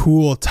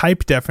cool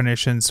type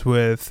definitions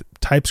with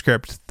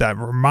TypeScript that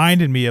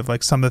reminded me of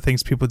like some of the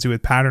things people do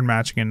with pattern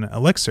matching in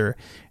Elixir,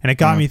 and it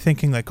got me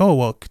thinking like, oh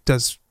well,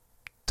 does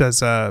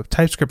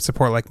TypeScript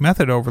support like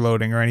method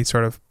overloading or any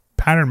sort of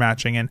pattern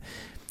matching? And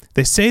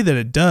they say that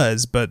it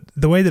does, but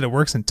the way that it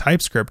works in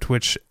TypeScript,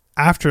 which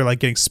after like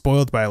getting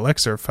spoiled by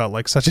Elixir felt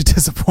like such a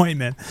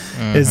disappointment,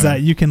 is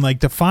that you can like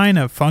define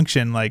a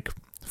function like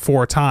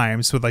 4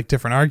 times with like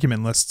different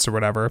argument lists or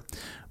whatever,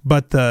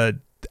 but the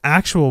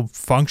actual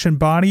function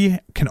body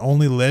can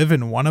only live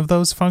in one of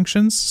those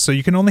functions. So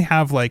you can only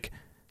have like,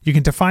 you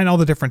can define all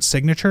the different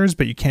signatures,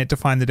 but you can't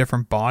define the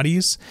different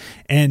bodies.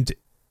 And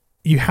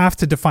you have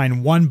to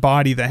define one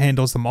body that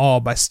handles them all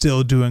by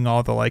still doing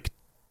all the like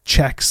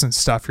checks and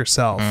stuff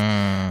yourself.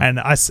 And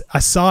I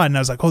saw it and I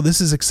was like, oh,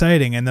 this is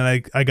exciting. And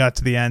then I got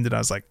to the end and I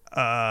was like,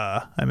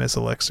 I miss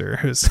Elixir.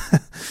 It was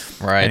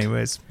right.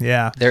 Anyways,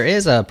 yeah. There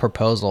is a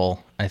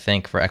proposal, I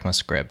think, for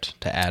ECMAScript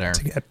to add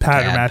to get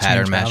pattern matching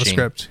in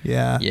JavaScript.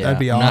 Yeah, that'd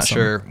be awesome. I'm not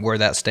sure where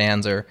that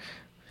stands or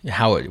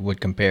how it would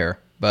compare,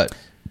 but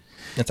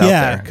it's out there.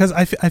 Yeah, because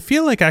I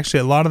feel like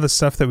actually a lot of the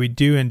stuff that we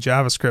do in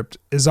JavaScript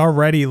is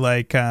already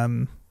like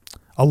a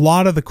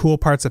lot of the cool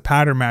parts of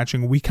pattern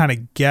matching we kind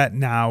of get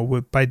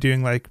now by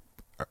doing like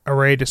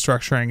array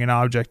destructuring and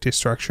object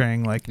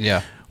destructuring. Like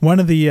one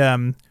of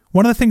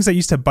the things that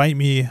used to bite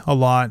me a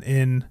lot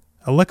in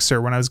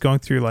Elixir when I was going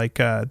through like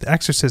the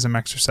exorcism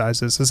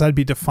exercises is I'd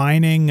be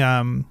defining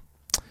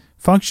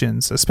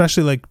functions,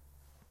 especially like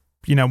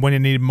when you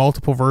need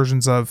multiple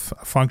versions of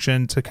a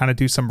function to kind of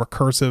do some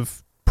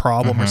recursive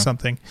problem or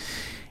something.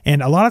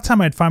 And a lot of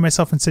time I'd find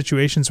myself in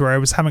situations where I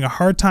was having a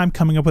hard time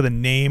coming up with a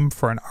name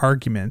for an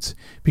argument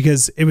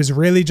because it was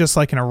really just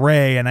like an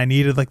array and I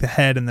needed like the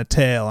head and the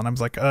tail. And I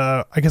was like,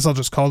 I guess I'll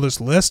just call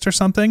this list or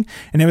something.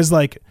 And it was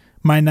like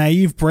my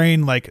naive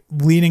brain, like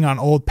leaning on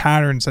old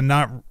patterns and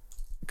not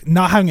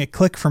having it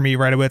click for me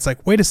right away. It's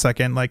like, wait a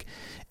second. Like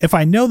if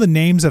I know the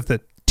names of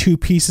the 2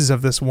 pieces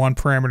of this one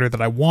parameter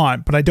that I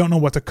want, but I don't know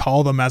what to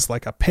call them as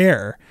like a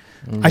pair,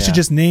 I should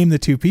just name the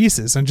 2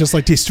 pieces and just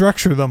like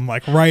destructure them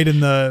like right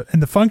in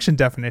the function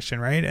definition,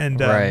 right?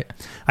 And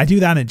I do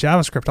that in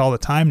JavaScript all the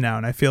time now,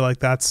 and I feel like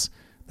that's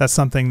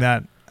something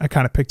that I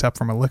kind of picked up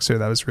from Elixir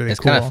that was really cool. It's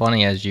kind of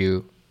funny as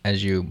you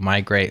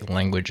migrate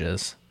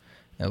languages.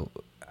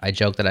 I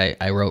joke that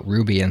I wrote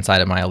Ruby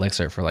inside of my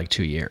Elixir for like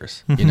 2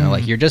 years. You know,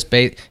 like you're just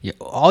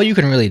all you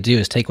can really do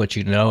is take what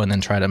you know and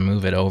then try to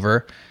move it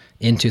over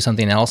into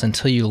something else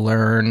until you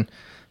learn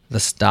the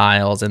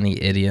styles and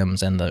the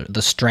idioms and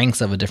the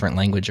strengths of a different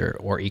language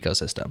or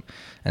ecosystem.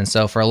 And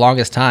so for the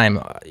longest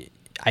time,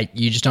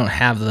 you just don't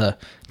have the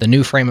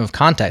new frame of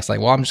context. Like,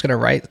 well, I'm just going to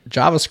write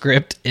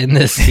JavaScript in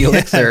this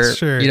Elixir. Yeah,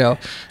 sure. You know,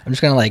 I'm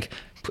just going to like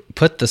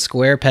put the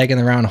square peg in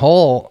the round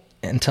hole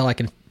until I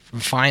can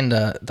find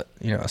a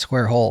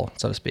square hole,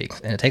 so to speak.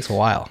 And it takes a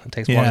while. It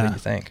takes longer than you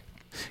think.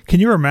 Can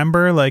you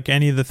remember like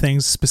any of the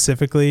things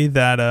specifically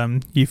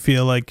that you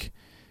feel like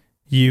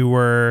you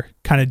were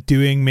kind of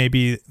doing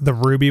maybe the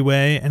Ruby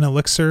way in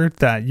Elixir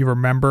that you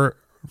remember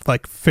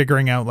like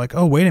figuring out like,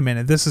 oh, wait a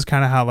minute, this is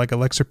kind of how like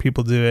Elixir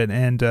people do it?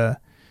 And,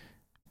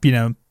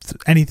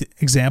 any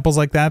examples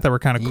like that were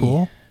kind of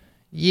cool?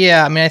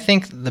 Yeah, I mean, I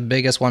think the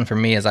biggest one for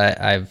me is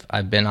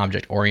I've been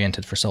object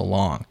oriented for so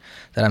long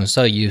that I'm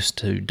so used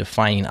to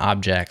defining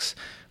objects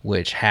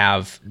which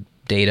have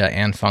data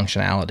and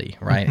functionality,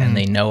 right? And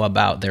they know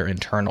about their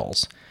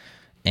internals.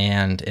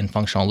 And in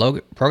functional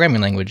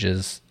programming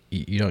languages,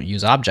 you don't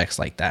use objects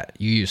like that.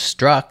 You use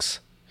structs,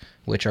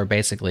 which are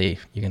basically,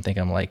 you can think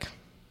of them like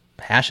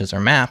hashes or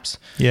maps,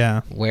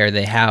 where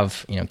they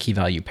have key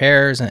value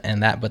pairs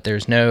and that, but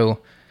there's no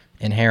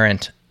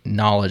inherent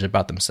knowledge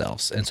about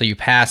themselves. And so you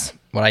pass,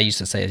 what I used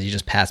to say is you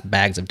just pass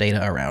bags of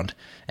data around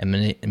and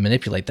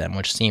manipulate them,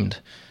 which seemed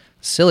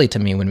silly to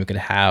me when we could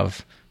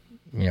have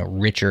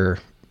richer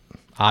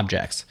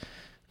objects.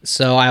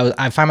 So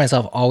I find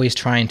myself always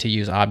trying to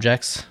use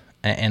objects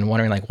and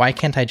wondering like, why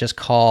can't I just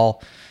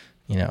call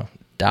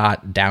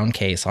dot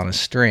downcase on a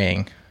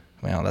string?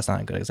 Well, that's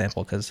not a good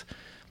example because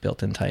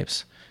built-in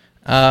types.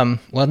 Well,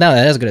 no,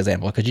 that is a good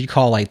example because you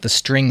call like the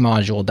string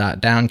module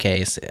dot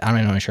downcase. I'm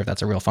not even sure if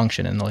that's a real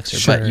function in Elixir,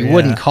 but you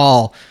wouldn't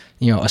call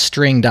a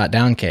string dot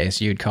downcase.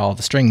 You'd call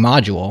the string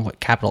module with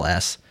capital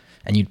S,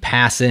 and you'd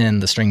pass in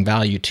the string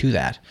value to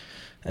that.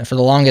 And for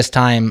the longest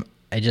time,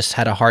 I just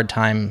had a hard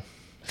time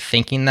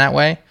thinking that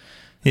way.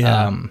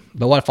 Yeah.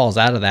 But what falls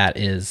out of that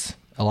is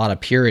a lot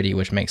of purity,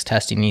 which makes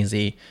testing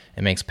easy.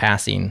 It makes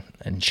passing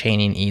and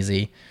chaining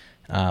easy.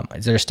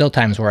 There's still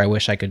times where I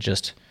wish I could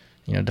just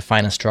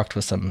define a struct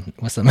with some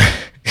with some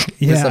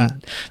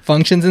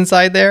functions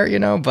inside there,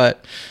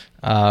 but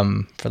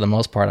for the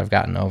most part I've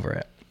gotten over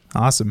it.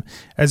 Awesome.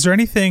 Is there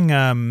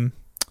anything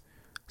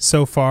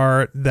so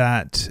far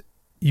that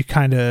you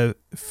kind of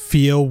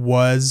feel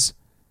was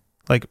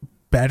like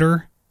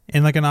better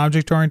in like an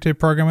object-oriented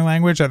programming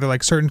language? Are there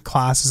like certain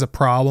classes of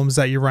problems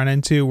that you run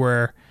into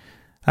where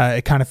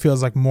it kind of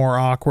feels like more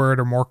awkward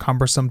or more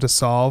cumbersome to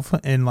solve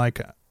in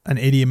like an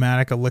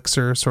idiomatic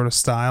Elixir sort of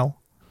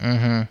style?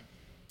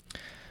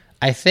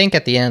 I think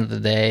at the end of the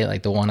day,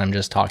 like the one I'm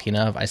just talking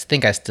of, I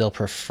think I still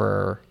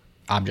prefer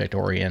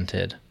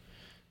object-oriented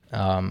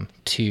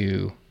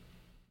to,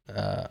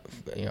 I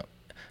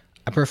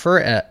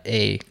prefer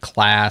a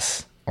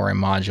class or a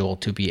module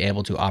to be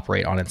able to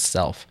operate on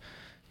itself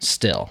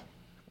still,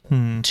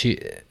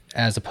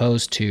 as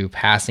opposed to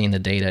passing the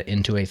data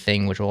into a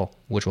thing which will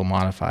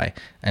modify,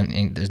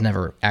 and there's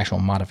never actual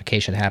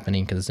modification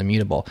happening because it's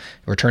immutable,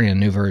 returning a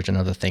new version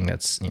of the thing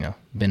that's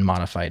been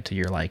modified to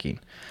your liking.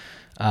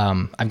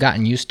 I've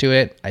gotten used to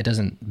it. I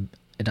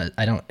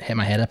don't hit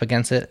my head up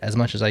against it as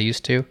much as I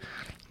used to,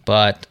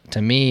 but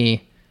to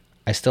me,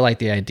 I still like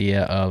the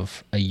idea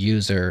of a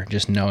user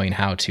just knowing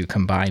how to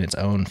combine its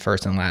own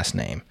first and last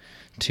name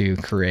to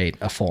create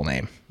a full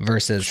name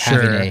versus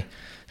having a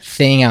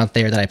thing out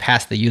there that I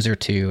pass the user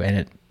to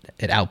and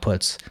it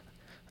outputs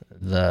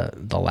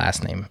the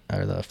last name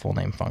or the full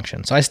name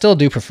function. So I still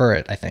do prefer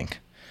it, I think.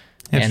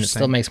 And it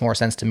still makes more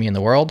sense to me in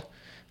the world.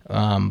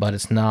 But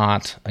it's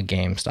not a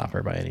game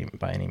stopper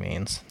by any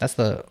means. That's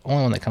the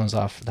only one that comes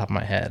off the top of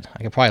my head.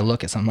 I could probably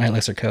look at some of my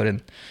Elixir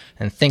code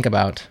and think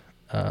about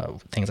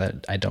things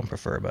I don't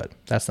prefer, but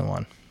that's the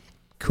one.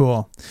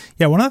 Cool.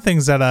 Yeah, one of the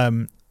things that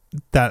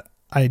that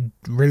I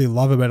really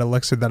love about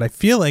Elixir that I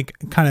feel like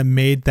kind of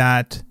made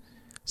that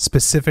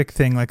specific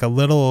thing like a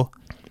little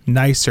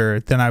nicer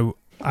than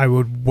I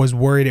was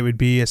worried it would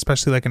be,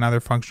 especially like in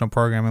other functional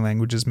programming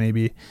languages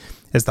maybe,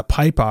 is the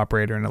pipe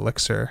operator in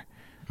Elixir.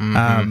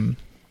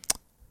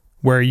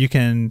 Where you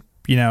can,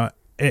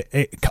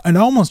 it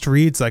almost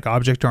reads like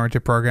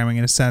object-oriented programming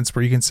in a sense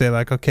where you can say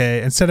like,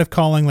 okay, instead of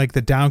calling like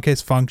the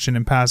downcase function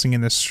and passing in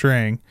this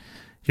string,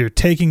 you're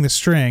taking the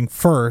string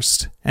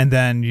first and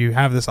then you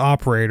have this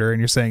operator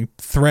and you're saying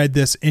thread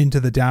this into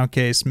the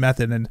downcase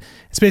method. And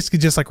it's basically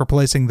just like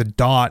replacing the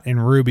dot in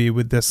Ruby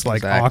with this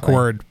like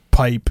awkward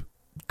pipe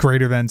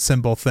greater than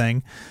symbol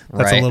thing.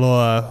 That's a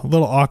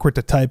little awkward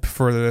to type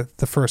for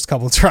the first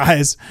couple of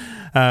tries,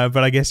 but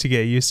I guess you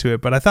get used to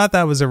it. But I thought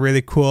that was a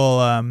really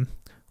cool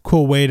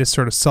way to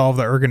sort of solve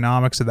the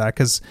ergonomics of that,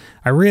 because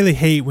I really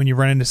hate when you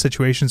run into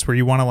situations where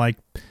you want to like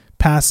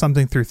pass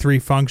something through three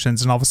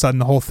functions and all of a sudden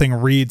the whole thing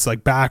reads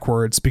like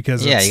backwards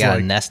because you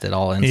gotta nest it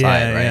all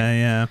inside,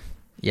 right?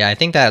 Yeah. I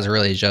think that is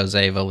really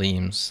Jose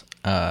Valim's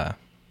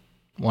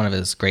one of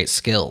his great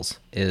skills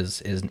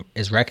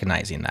is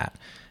recognizing that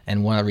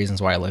and one of the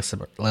reasons why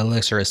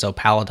Elixir is so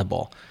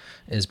palatable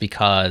is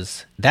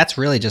because that's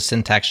really just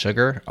syntax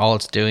sugar. All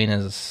it's doing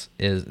is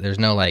there's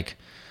no like,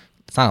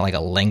 it's not like a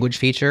language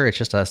feature. It's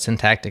just a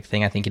syntactic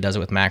thing. I think he does it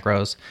with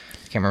macros.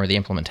 I can't remember the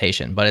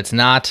implementation, but it's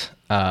not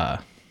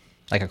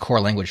like a core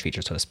language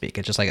feature, so to speak.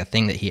 It's just like a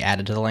thing that he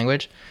added to the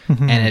language,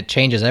 and it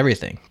changes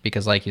everything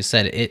because, like you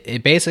said,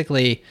 it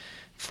basically,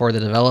 for the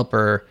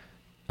developer,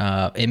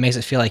 it makes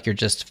it feel like you're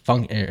just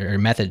or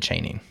method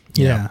chaining.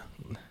 You know,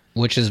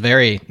 which is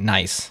very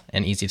nice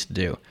and easy to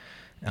do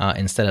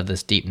instead of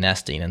this deep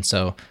nesting. And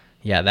so,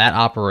 yeah, that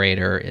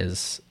operator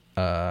is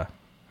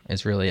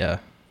really a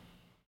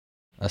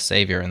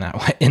savior in that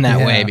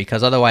way. Way,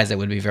 because otherwise it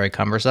would be very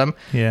cumbersome.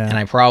 Yeah, and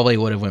I probably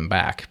would have went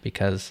back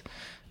because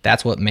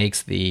that's what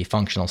makes the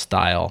functional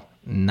style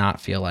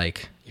not feel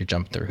like you're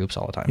jumping through hoops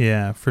all the time.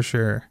 Yeah, for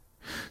sure.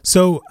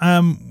 So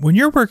when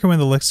you're working with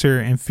Elixir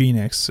and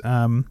Phoenix,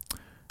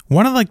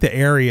 one of like the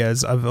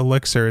areas of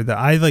Elixir that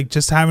I like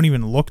just haven't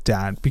even looked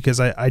at because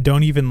I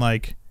don't even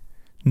like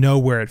know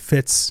where it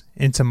fits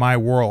into my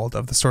world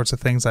of the sorts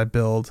of things I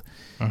build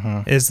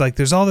is like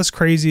there's all this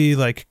crazy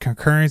like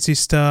concurrency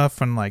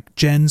stuff and like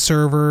gen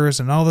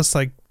servers and all this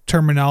like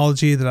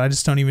terminology that I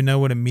just don't even know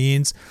what it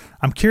means.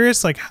 I'm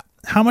curious, like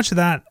how much of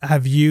that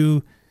have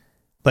you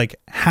like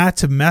had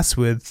to mess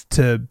with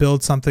to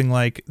build something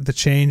like the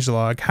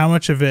changelog? How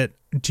much of it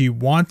do you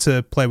want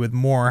to play with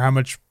more? How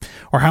much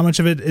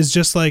of it is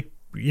just like,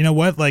 you know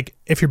what, like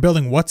if you're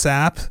building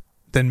WhatsApp,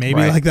 then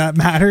maybe like that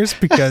matters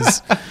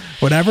because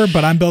whatever,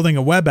 but I'm building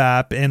a web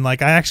app and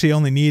like I actually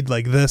only need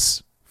like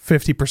this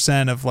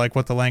 50% of like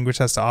what the language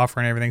has to offer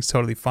and everything's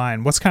totally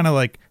fine. What's kind of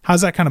like,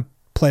 how's that kind of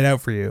played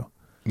out for you?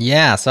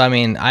 Yeah, so I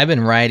mean, I've been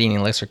writing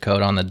Elixir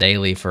code on the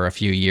daily for a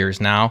few years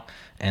now,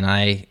 and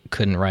I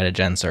couldn't write a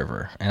gen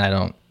server,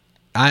 and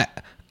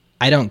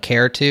I don't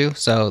care to.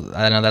 So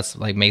I know that's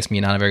like makes me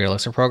not a very good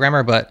Elixir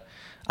programmer, but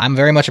I'm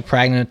very much a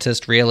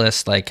pragmatist,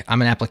 realist. Like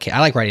I'm an I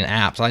like writing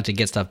apps. I like to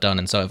get stuff done,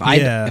 and so if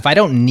I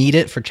don't need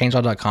it for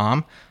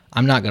changelog.com,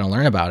 I'm not going to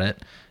learn about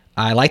it.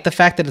 I like the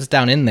fact that it's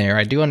down in there.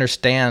 I do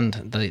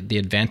understand the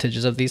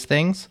advantages of these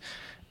things.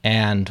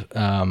 And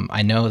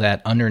I know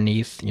that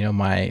underneath, you know,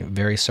 my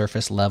very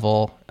surface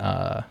level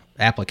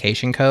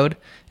application code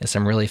is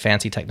some really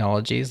fancy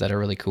technologies that are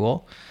really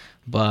cool.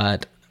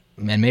 And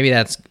maybe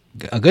that's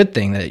a good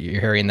thing that you're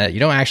hearing, that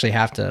you don't actually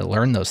have to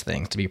learn those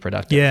things to be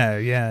productive.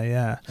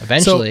 Yeah.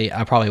 Eventually,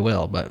 I probably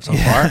will, but so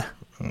far,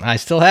 I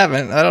still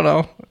haven't. I don't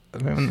know.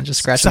 I'm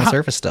just scratching the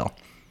surface still.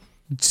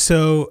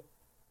 So,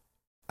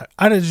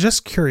 out of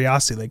just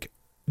curiosity, like,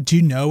 do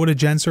you know what a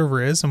gen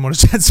server is and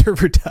what a gen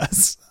server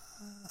does?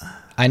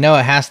 I know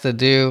it has to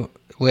do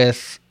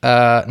with no,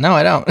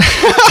 I don't.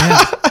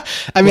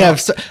 I mean,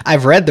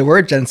 I've read the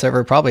word gen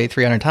server probably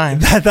 300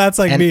 times. That's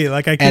like me.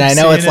 Like I keep and I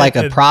know it's like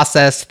a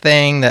process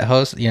thing that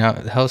hosts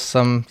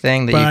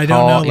something that but you I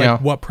call. don't know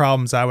like what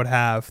problems I would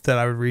have that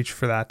I would reach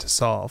for that to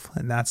solve,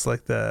 and that's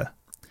like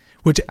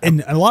which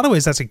in a lot of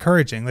ways that's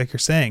encouraging. Like you're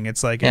saying,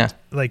 it's like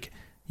like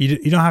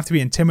you don't have to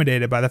be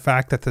intimidated by the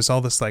fact that there's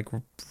all this like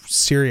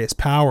serious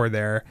power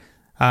there,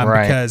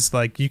 because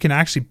like you can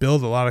actually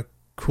build a lot of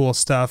cool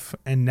stuff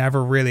and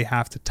never really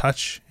have to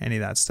touch any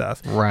of that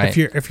stuff. Right.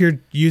 If you're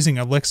using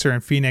Elixir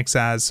and Phoenix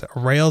as a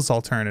Rails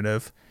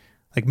alternative,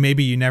 like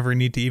maybe you never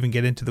need to even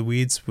get into the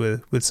weeds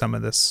with some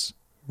of this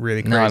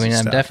really crazy stuff. No, I mean,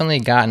 I've definitely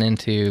gotten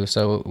into,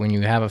 so when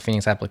you have a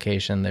Phoenix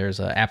application, there's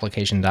a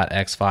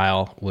application.x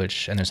file,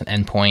 and there's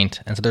an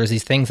endpoint. And so there's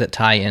these things that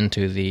tie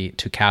into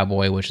to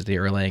Cowboy, which is the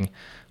Erlang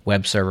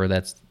web server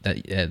that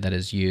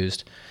is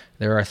used.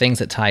 There are things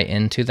that tie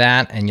into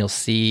that, and you'll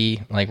see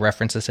like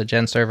references to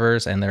gen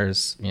servers, and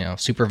there's, you know,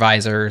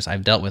 supervisors.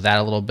 I've dealt with that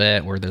a little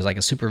bit, where there's like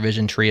a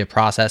supervision tree of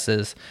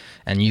processes,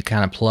 and you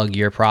kind of plug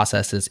your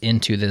processes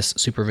into this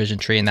supervision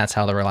tree, and that's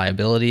how the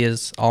reliability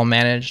is all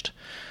managed.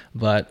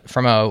 But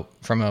from a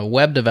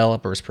web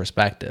developer's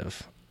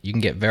perspective, you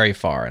can get very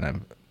far,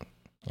 and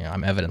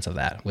I'm evidence of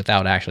that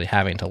without actually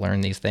having to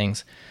learn these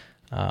things.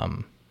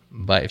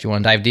 But if you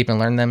want to dive deep and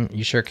learn them,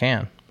 you sure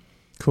can.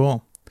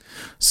 Cool.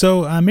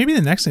 So maybe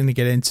the next thing to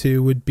get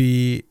into would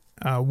be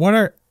what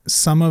are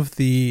some of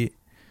the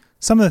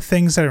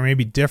things that are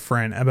maybe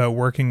different about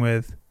working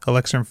with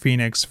Elixir and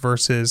Phoenix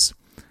versus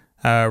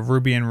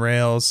Ruby and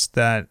Rails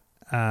that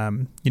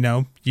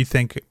you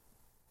think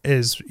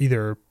is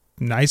either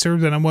nicer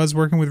than it was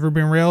working with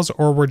Ruby and Rails,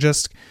 or were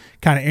just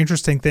kind of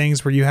interesting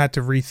things where you had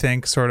to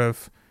rethink sort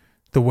of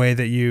the way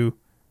that you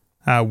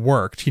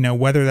worked,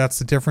 whether that's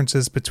the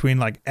differences between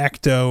like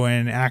Ecto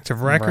and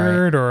Active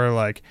Record, or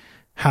like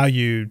how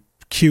you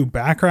queue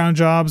background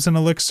jobs in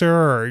Elixir,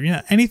 or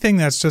anything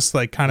that's just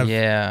like kind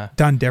of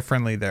done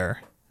differently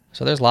there.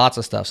 So there's lots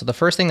of stuff. So the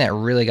first thing that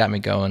really got me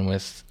going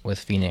with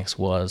Phoenix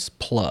was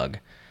Plug,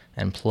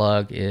 and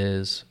Plug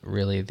is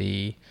really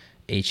the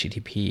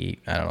HTTP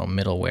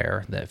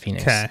middleware that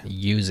Phoenix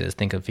uses.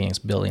 Think of Phoenix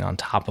building on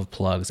top of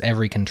plugs.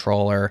 Every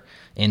controller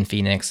in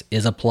Phoenix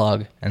is a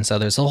plug, and so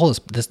there's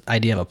this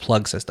idea of a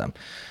plug system.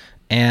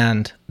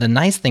 And the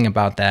nice thing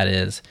about that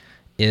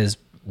is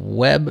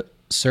web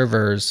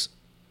servers,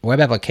 web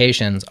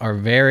applications are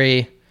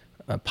very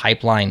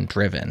pipeline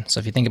driven. So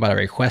if you think about a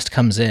request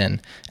comes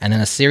in and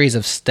then a series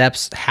of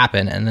steps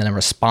happen and then a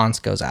response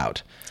goes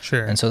out.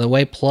 Sure. And so the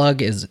way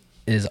Plug is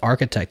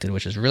architected,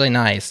 which is really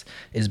nice,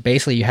 is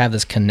basically you have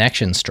this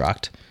connection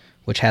struct,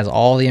 which has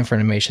all the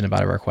information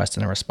about a request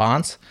and a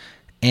response.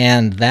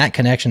 And that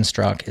connection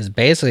struct is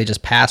basically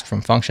just passed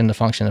from function to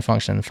function to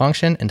function to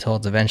function until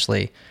it's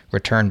eventually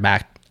returned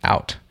back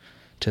out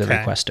to the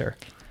requester.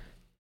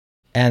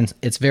 And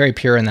it's very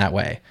pure in that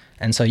way.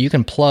 And so you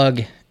can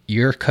plug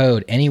your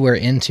code anywhere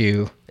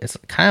into, it's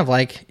kind of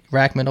like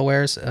Rack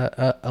middlewares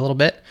a little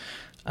bit.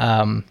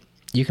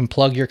 You can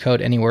plug your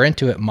code anywhere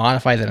into it,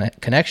 modify the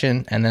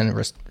connection, and then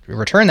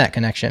return that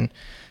connection.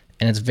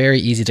 And it's very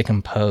easy to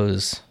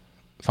compose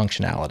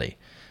functionality.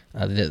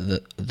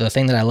 The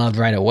thing that I loved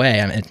right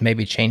away, I mean, it's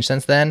maybe changed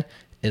since then,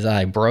 is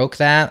I broke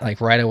that like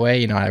right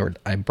away. You know,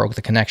 I broke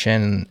the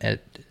connection, and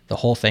the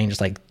whole thing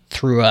just like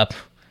threw up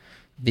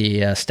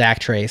the stack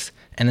trace,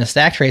 and the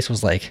stack trace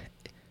was like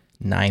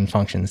 9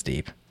 functions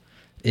deep.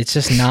 It's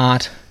just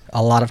not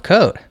a lot of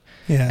code.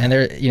 Yeah. And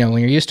there, you know,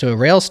 when you're used to a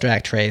Rails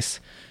stack trace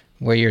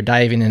where you're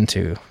diving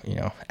into, you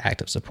know,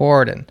 active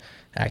support and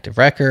active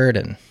record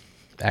and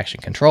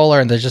action controller,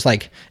 and there's just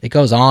like, it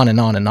goes on and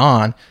on and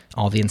on,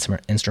 all the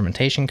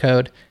instrumentation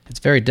code, it's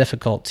very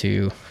difficult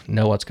to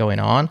know what's going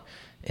on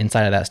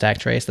inside of that stack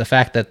trace. The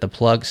fact that the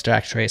Plug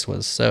stack trace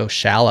was so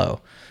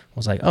shallow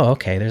was like, oh,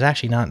 okay, there's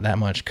actually not that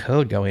much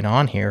code going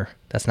on here.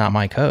 That's not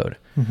my code.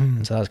 Mm-hmm.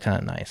 And so that was kind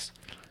of nice.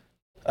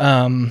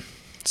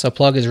 So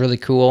Plug is really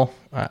cool.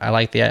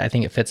 I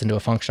think it fits into a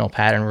functional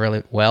pattern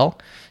really well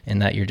in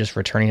that you're just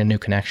returning a new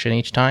connection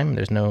each time.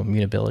 There's no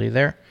mutability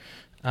there.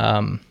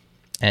 And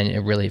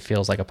it really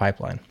feels like a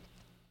pipeline.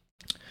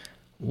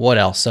 What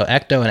else? So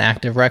Ecto and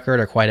Active Record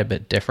are quite a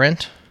bit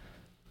different.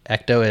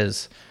 Ecto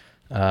is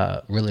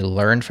really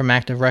learned from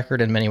Active Record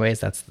in many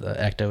ways.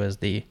 Ecto is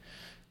the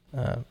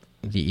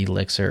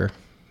Elixir,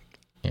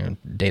 you know,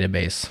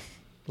 database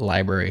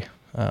library.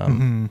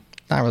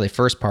 Not really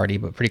first party,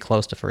 but pretty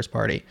close to first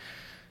party.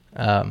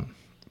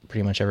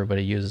 Pretty much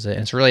everybody uses it.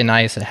 And it's really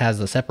nice. It has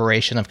the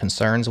separation of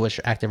concerns, which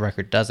Active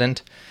Record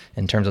doesn't,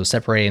 in terms of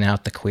separating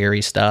out the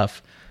query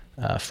stuff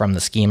from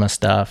the schema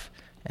stuff.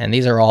 And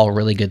these are all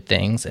really good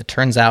things. It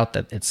turns out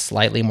that it's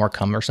slightly more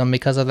cumbersome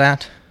because of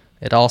that.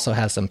 It also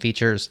has some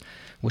features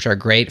which are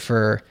great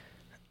for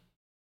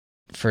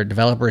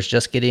developers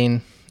just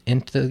getting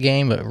into the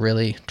game, but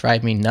really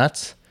drive me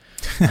nuts.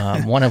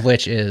 One of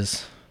which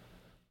is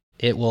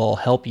it will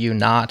help you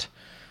not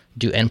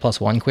do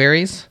N+1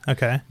 queries.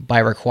 Okay. By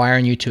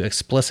requiring you to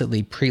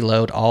explicitly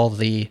preload all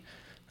the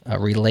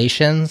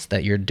relations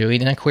that you're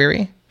doing in a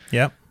query.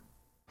 Yep.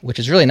 Which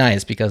is really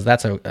nice because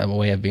that's a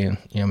way of being,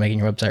 you know, making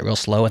your website real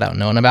slow without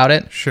knowing about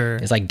it. Sure.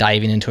 It's like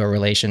diving into a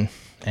relation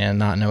and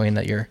not knowing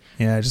that you're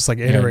just like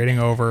iterating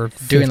over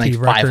doing like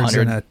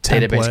 500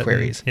 database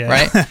queries,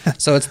 right?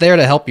 So it's there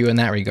to help you in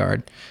that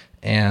regard.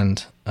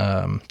 And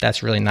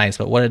that's really nice.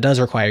 But what it does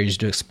require you is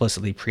to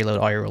explicitly preload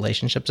all your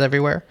relationships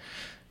everywhere.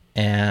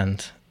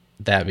 And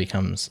that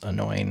becomes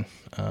annoying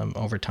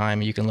over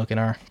time. You can look in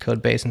our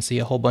code base and see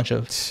a whole bunch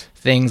of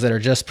things that are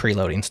just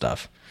preloading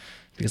stuff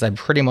because I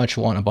pretty much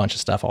want a bunch of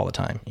stuff all the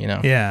time, you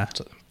know? Yeah.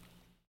 So,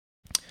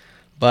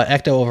 but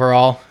Ecto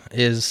overall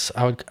is,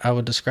 I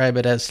would describe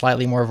it as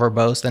slightly more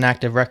verbose than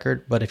Active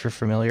Record, but if you're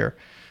familiar,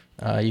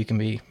 you can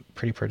be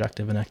pretty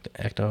productive in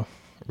Ecto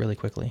really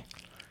quickly.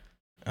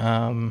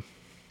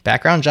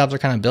 Background jobs are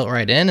kind of built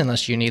right in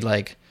unless you need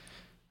like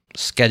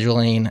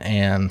scheduling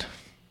and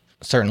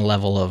a certain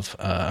level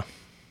of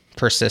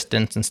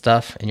persistence and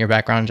stuff in your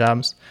background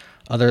jobs.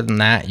 Other than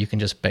that, you can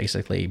just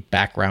basically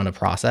background a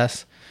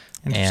process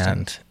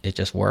and it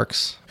just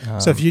works.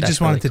 So if you just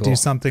wanted to do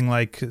something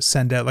like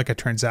send out like a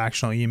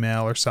transactional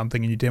email or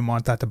something and you didn't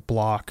want that to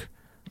block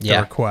the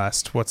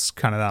request, what's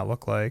kind of that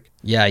look like?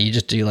 Yeah, you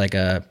just do like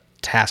a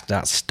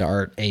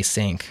task.start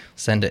async,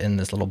 send it in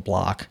this little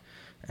block,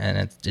 and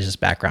it just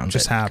backgrounds.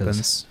 Just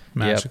happens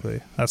magically.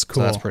 Yep. That's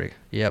cool. So that's pretty.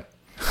 Yep.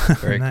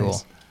 Very nice.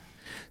 Cool.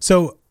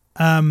 So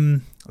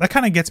that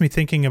kind of gets me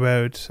thinking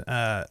about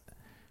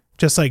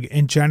just like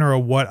in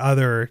general what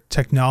other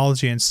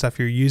technology and stuff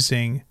you're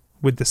using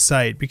with the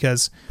site,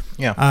 because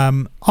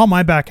all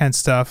my backend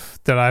stuff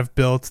that I've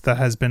built that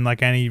has been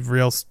like any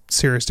real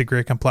serious degree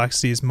of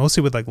complexity is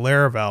mostly with like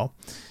Laravel.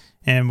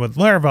 And with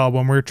Laravel,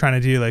 when we're trying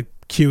to do like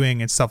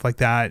queuing and stuff like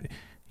that,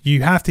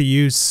 you have to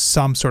use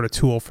some sort of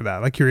tool for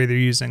that. Like you're either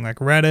using like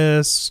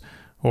Redis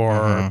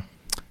or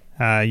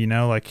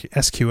like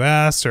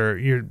SQS or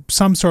you're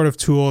some sort of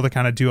tool to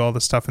kind of do all the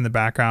stuff in the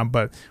background.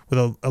 But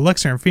with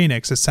Elixir and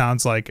Phoenix, it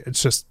sounds like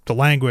it's just the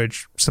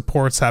language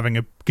supports having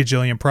a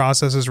gajillion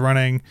processes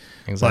running.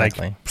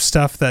 Exactly. Like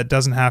stuff that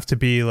doesn't have to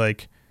be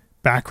like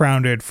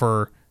backgrounded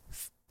for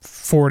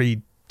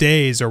 40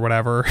 days or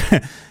whatever,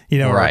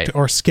 right.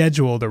 or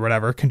scheduled or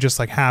whatever, can just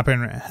like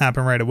happen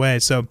right away.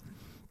 So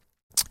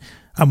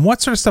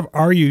what sort of stuff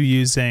are you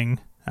using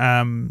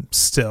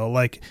still?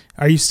 Like,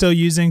 are you still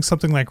using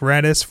something like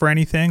Redis for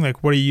anything?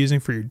 Like, what are you using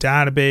for your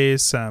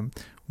database?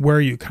 Where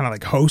are you kind of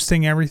like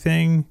hosting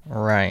everything?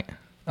 Right.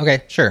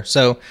 Okay, sure.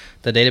 So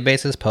the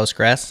database is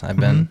Postgres. I've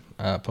been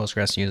a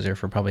Postgres user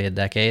for probably a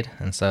decade,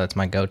 and so it's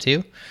my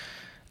go-to.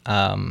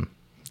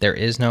 There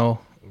is no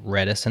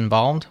Redis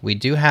involved. We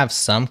do have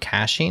some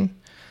caching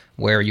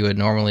where you would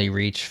normally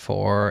reach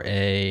for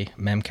a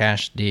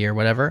Memcached or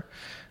whatever,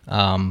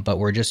 but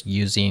we're just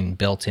using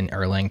built-in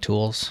Erlang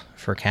tools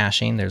for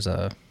caching. There's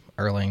a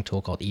Erlang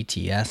tool called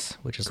ETS,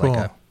 which is like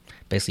a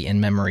basically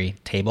in-memory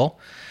table.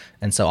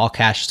 And so I'll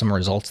cache some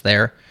results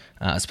there.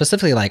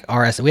 Specifically like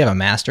RS, we have a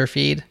master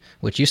feed,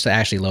 which used to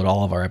actually load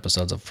all of our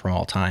episodes from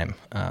all time.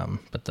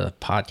 But the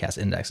podcast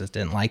indexes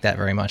didn't like that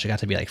very much. It got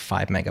to be like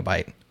 5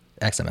 megabyte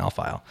XML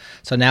file.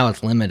 So now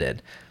it's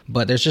limited,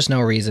 but there's just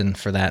no reason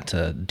for that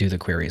to do the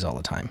queries all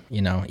the time,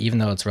 even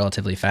though it's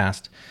relatively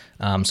fast.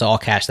 So I'll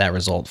cache that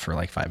result for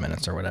like 5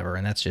 minutes or whatever.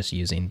 And that's just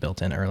using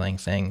built-in Erlang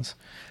things.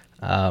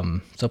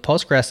 So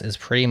Postgres is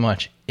pretty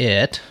much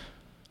it.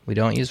 We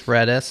don't use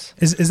Redis.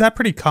 Is that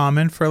pretty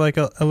common for like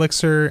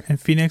Elixir and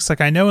Phoenix? Like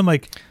I know in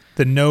like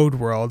the Node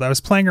world, I was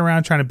playing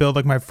around trying to build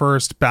like my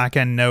first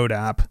backend Node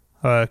app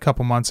a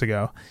couple months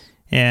ago.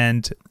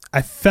 And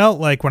I felt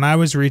like when I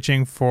was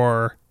reaching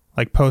for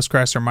like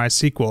Postgres or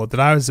MySQL, that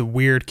I was a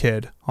weird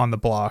kid on the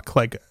block.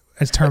 Like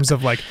in terms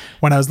of like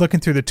when I was looking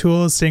through the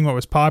tools, seeing what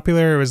was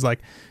popular, it was like,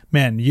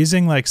 man,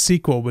 using like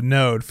SQL with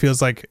Node feels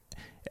like,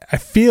 I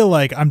feel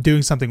like I'm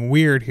doing something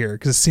weird here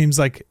because it seems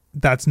like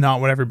that's not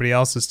what everybody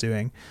else is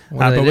doing.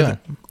 What are they doing?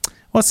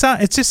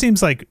 It just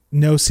seems like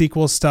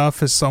NoSQL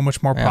stuff is so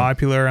much more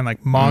popular and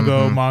like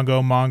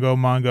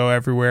Mongo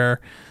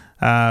everywhere.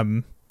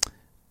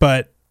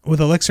 But with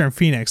Elixir and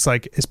Phoenix,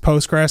 like is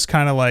Postgres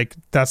kind of like,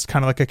 that's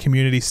kind of like a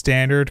community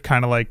standard,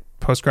 kind of like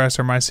Postgres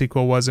or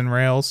MySQL was in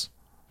Rails?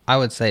 I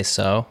would say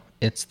so.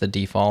 It's the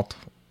default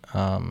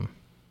out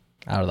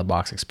of the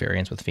box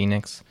experience with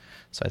Phoenix.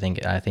 So I think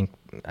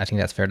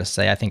that's fair to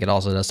say. I think it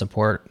also does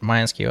support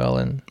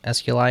MySQL and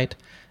SQLite,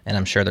 and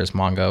I'm sure there's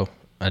Mongo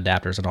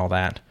adapters and all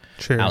that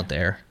out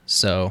there.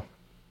 So,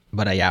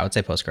 but I would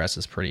say Postgres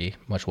is pretty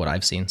much what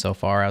I've seen so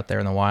far out there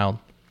in the wild.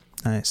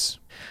 Nice.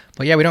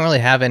 But yeah, we don't really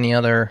have any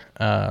other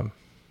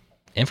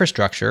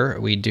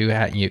infrastructure. We do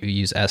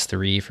use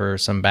S3 for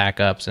some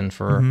backups and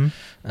for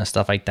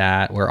stuff like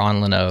that. We're on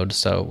Linode,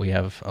 so we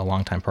have a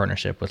long-time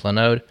partnership with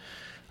Linode.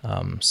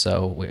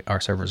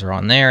 Our servers are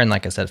on there, and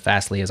like I said,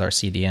 Fastly is our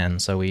CDN,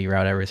 so we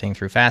route everything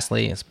through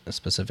Fastly.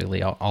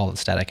 Specifically, all the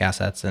static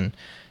assets and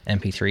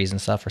MP3s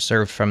and stuff are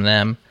served from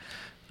them.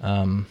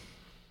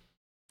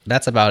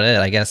 That's about it,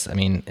 I guess. I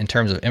mean, in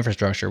terms of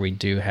infrastructure, we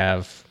do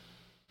have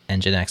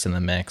Nginx in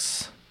the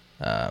mix,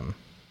 but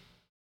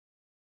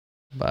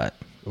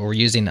we're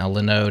using a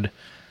Linode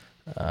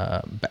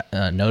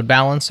node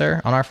balancer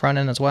on our front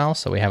end as well,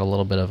 so we have a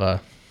little bit of a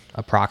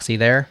proxy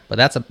there. But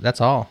that's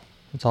all.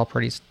 It's all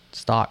pretty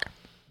stock.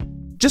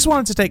 Just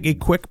wanted to take a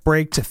quick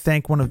break to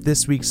thank one of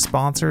this week's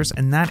sponsors,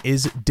 and that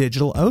is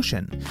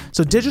DigitalOcean.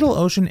 So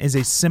DigitalOcean is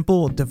a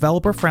simple,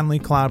 developer-friendly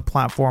cloud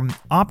platform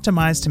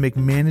optimized to make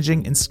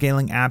managing and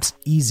scaling apps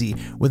easy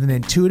with an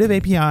intuitive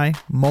API,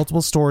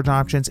 multiple storage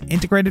options,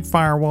 integrated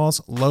firewalls,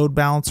 load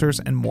balancers,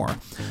 and more.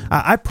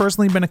 I've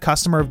personally been a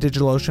customer of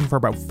DigitalOcean for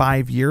about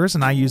 5 years,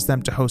 and I use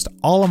them to host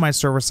all of my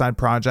server-side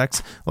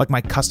projects, like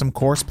my custom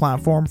course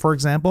platform, for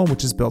example,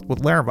 which is built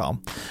with Laravel.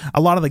 A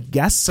lot of the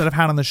guests that I've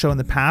had on the show in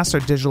the past are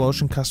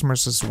DigitalOcean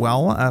customers as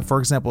well. For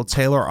example,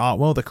 Taylor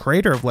Otwell, the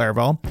creator of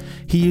Laravel,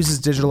 he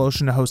uses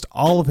DigitalOcean to host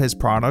all of his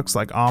products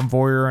like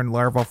Envoyer and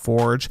Laravel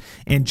Forge,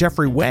 and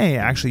Jeffrey Way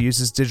actually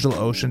uses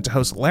DigitalOcean to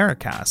host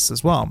Laracast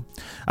as well.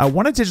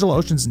 One of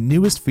DigitalOcean's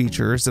newest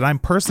features that I'm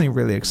personally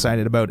really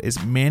excited about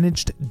is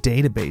managed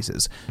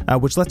databases,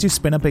 which lets you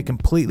spin up a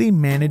completely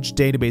managed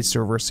database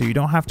server so you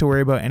don't have to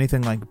worry about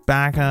anything like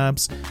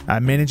backups,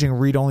 managing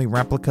read-only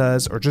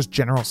replicas, or just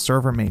general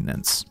server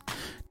maintenance.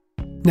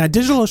 Now,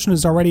 DigitalOcean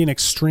is already an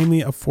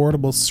extremely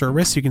affordable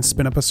service. You can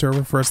spin up a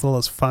server for as little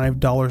as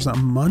 $5 a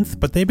month,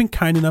 but they've been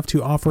kind enough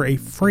to offer a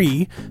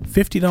free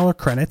 $50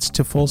 credit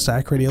to Full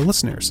Stack Radio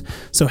listeners.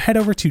 So head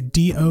over to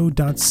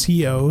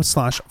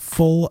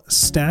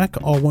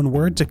do.co/fullstack, all one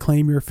word, to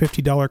claim your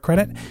 $50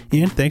 credit.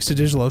 And thanks to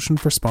DigitalOcean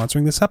for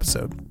sponsoring this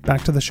episode.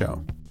 Back to the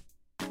show.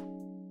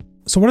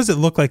 So what does it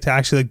look like to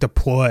actually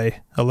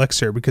deploy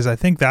Elixir? Because I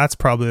think that's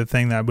probably the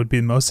thing that would be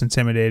the most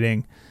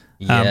intimidating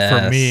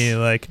for me.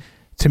 Like,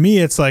 to me,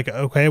 it's like,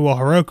 okay, well,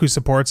 Heroku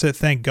supports it.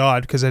 Thank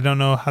God, because I don't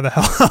know how the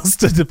hell else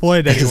to deploy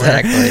it anywhere.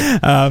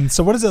 Exactly.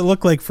 So what does it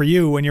look like for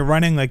you when you're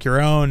running like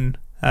your own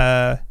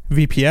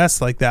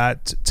VPS like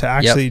that to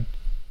actually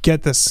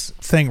get this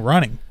thing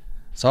running?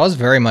 So I was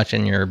very much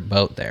in your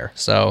boat there.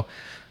 So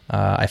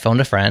I phoned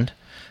a friend,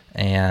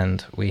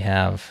 and we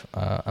have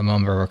a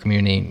member of our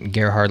community,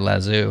 Gerhard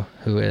Lazu,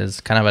 who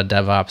is kind of a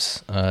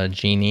DevOps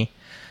genie.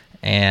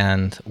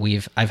 And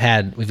we've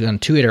done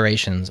 2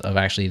 iterations of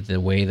actually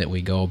the way that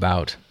we go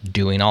about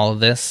doing all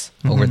of this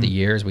over the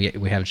years. We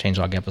have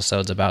changelog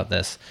episodes about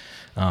this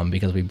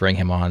because we bring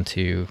him on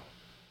to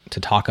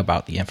talk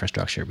about the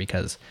infrastructure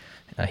because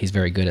he's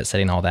very good at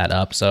setting all that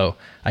up. So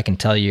I can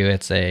tell you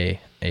it's a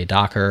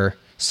Docker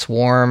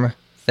Swarm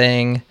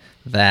thing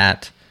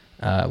that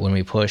when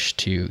we push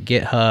to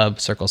GitHub,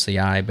 Circle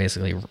CI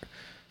basically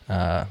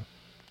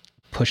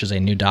pushes a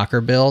new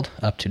Docker build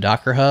up to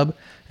Docker Hub,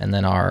 and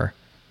then our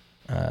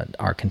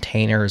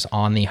containers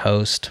on the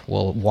host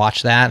will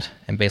watch that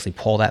and basically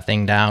pull that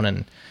thing down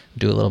and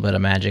do a little bit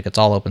of magic. It's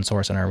all open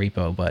source in our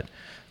repo, but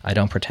I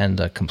don't pretend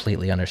to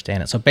completely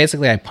understand it. So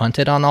basically I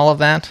punted on all of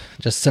that,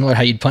 just similar to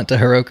how you'd punt to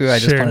Heroku. I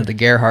just punted to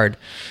Gerhard,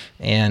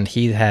 and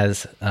he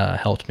has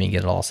helped me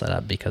get it all set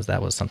up, because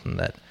that was something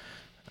that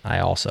I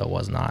also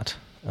was not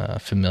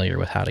familiar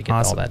with how to get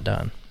all that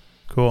done.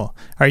 Cool.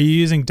 Are you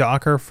using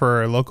Docker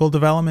for local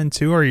development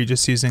too, or are you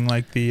just using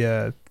like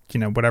the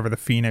whatever the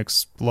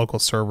Phoenix local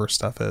server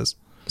stuff is?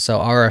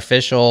 So our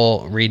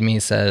official README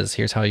says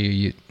here's how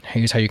you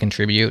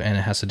contribute, and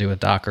it has to do with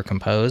Docker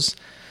Compose.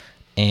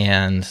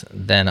 And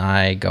then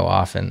I go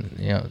off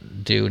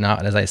and do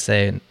not as I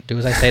say, do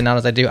as I say, not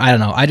as I do. I don't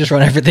know. I just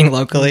run everything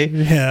locally,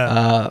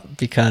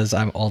 because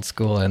I'm old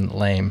school and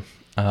lame.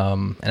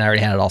 And I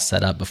already had it all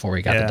set up before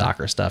we got the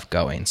Docker stuff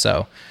going.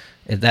 So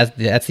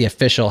that's the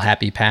official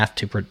happy path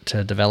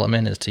to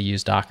development, is to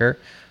use Docker.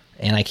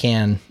 And I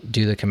can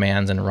do the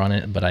commands and run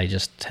it, but I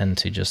just tend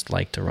to just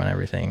like to run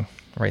everything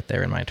right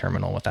there in my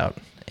terminal without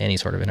any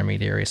sort of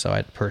intermediary. So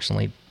I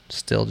personally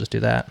still just do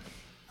that.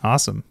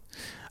 Awesome.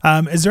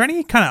 Is there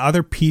any kind of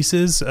other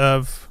pieces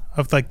of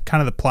like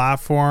kind of the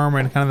platform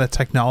and kind of the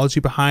technology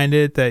behind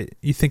it that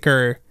you think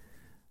are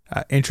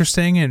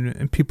interesting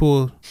and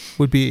people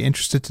would be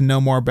interested to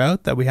know more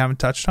about that we haven't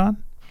touched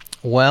on?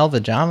 Well,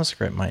 the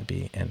JavaScript might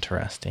be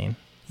interesting.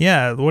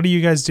 Yeah, what are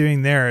you guys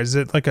doing there? Is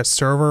it like a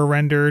server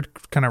rendered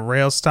kind of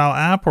Rails style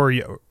app, or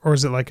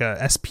is it like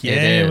a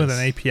SPA with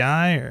an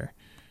API? Or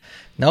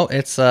no,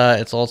 it's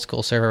old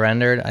school server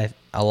rendered.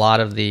 A lot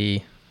of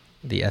the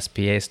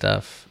SPA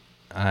stuff,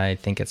 I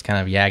think it's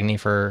kind of Yagni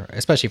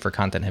especially for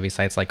content heavy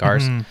sites like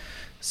ours.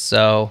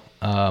 So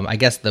I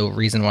guess the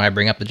reason why I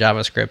bring up the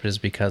JavaScript is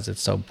because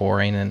it's so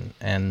boring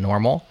and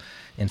normal.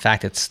 In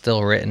fact, it's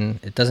still written.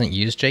 It doesn't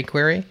use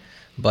jQuery,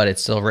 but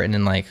it's still written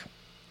in like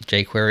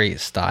jQuery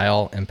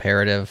style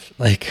imperative,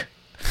 like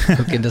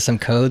hook into some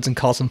codes and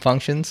call some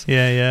functions.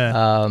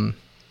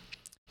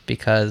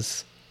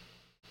 Because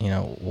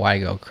why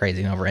go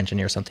crazy and over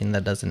engineer something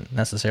that doesn't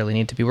necessarily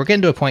need to be? We're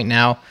getting to a point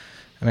now.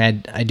 I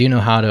mean, I do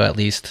know how to at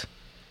least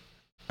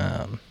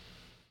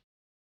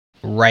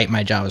write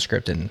my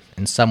JavaScript in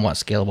somewhat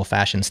scalable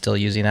fashion, still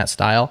using that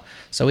style.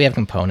 So we have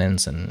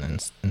components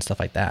and stuff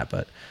like that,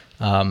 but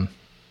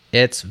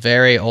it's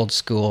very old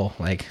school,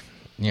 like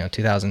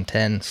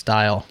 2010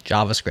 style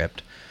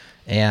JavaScript.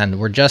 And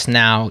we're just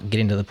now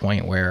getting to the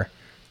point where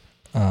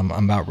I'm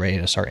about ready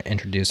to start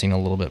introducing a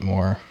little bit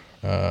more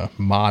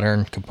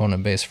modern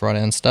component-based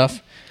front-end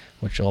stuff,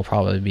 which will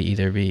probably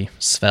be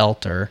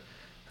Svelte or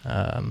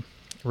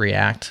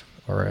React,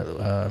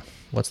 or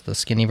what's the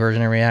skinny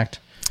version of React?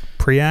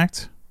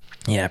 Preact?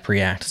 Yeah,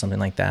 Preact, something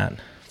like that.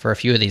 For a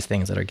few of these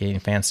things that are getting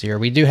fancier.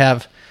 We do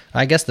have,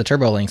 I guess the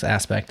TurboLinks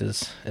aspect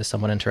is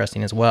somewhat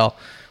interesting as well.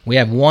 We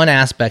have one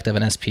aspect of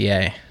an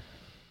SPA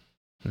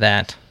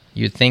that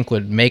you'd think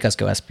would make us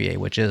go SPA,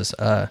 which is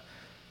a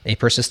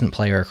persistent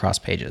player across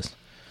pages.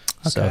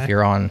 Okay. So if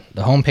you're on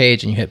the home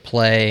page and you hit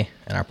play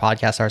and our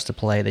podcast starts to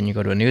play, then you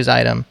go to a news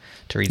item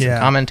to read some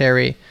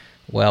commentary.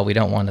 Well, we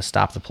don't want to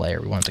stop the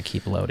player. We want it to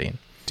keep loading.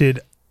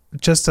 Dude,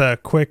 just a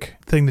quick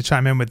thing to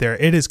chime in with there.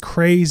 It is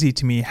crazy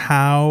to me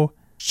how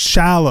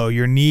shallow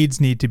your needs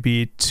need to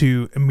be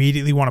to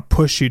immediately want to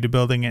push you to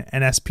building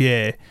an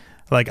SPA.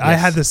 Like I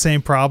had the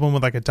same problem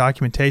with like a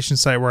documentation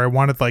site where I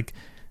wanted like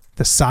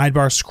the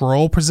sidebar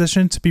scroll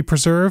position to be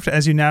preserved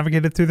as you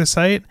navigated through the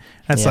site.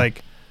 And it's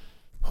like,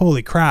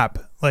 holy crap.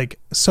 Like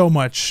so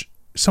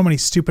many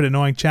stupid,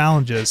 annoying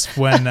challenges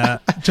when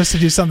just to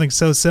do something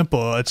so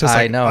simple. It's just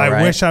like,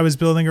 I wish I was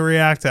building a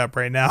React app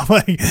right now.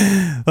 like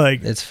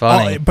it's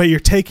funny, but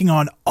you're taking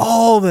on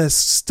all this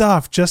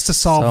stuff just to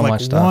solve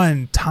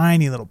one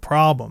tiny little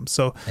problem.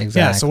 So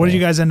so what did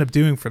you guys end up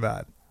doing for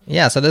that?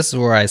 Yeah, so this is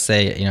where I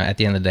say, at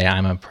the end of the day,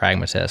 I'm a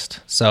pragmatist.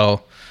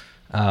 So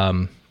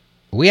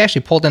we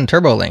actually pulled in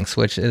TurboLinks,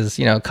 which is,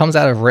 comes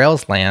out of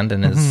Rails land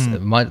and is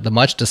the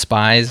much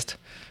despised,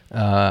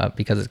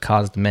 because it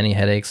caused many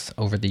headaches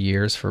over the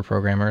years for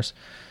programmers,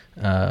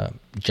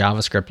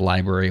 JavaScript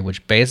library,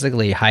 which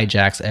basically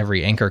hijacks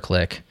every anchor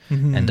click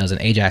and does an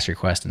AJAX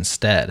request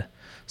instead,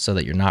 so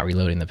that you're not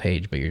reloading the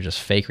page, but you're just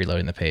fake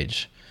reloading the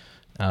page.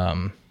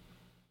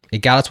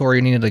 It got us where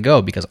we needed to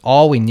go, because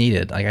all we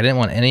needed, like I didn't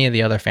want any of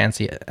the other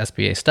fancy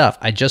SPA stuff.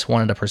 I just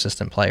wanted a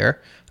persistent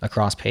player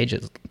across page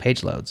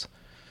loads.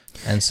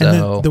 And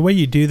so the way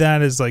you do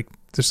that is like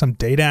there's some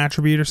data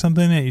attribute or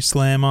something that you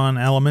slam on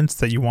elements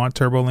that you want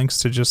TurboLinks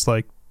to just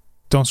like,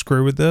 don't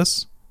screw with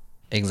this.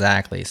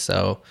 Exactly.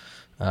 So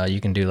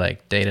you can do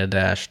like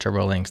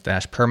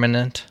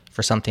data-turbolinks-permanent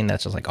for something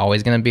that's just like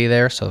always going to be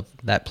there. So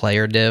that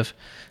player div,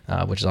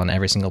 which is on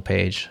every single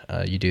page,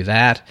 you do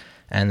that.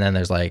 And then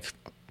there's like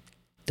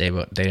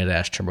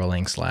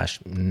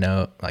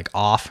data-turbolinks/no, like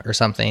off or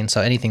something.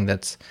 So anything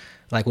that's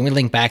like when we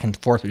link back and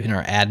forth between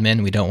our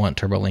admin, we don't want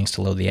TurboLinks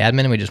to load the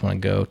admin. We just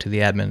want to go to the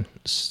admin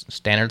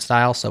standard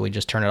style. So we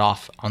just turn it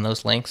off on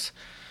those links.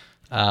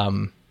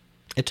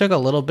 It took a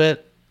little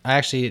bit.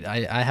 I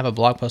have a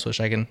blog post, which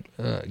I can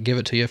give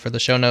it to you for the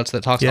show notes,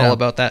 that talks all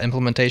about that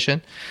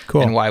implementation.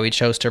 Cool. And why we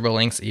chose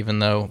TurboLinks, even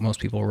though most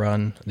people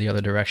run the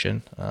other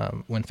direction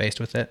when faced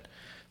with it.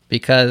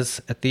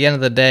 Because at the end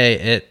of the day,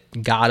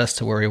 it got us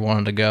to where we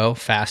wanted to go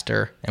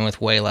faster and with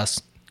way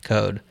less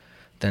code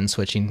than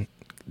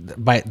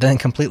then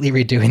completely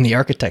redoing the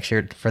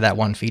architecture for that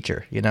one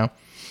feature, you know?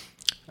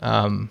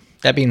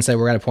 That being said,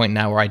 we're at a point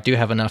now where I do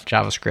have enough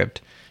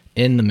JavaScript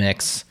in the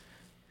mix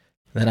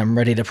that I'm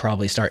ready to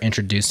probably start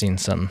introducing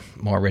some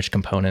more rich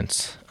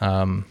components,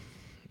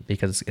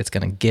 because it's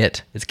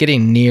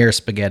getting near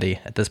spaghetti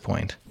at this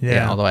point.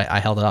 Yeah. Although I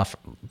held it off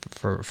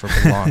for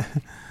pretty long.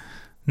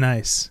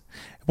 Nice.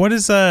 What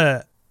is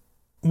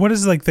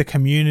like the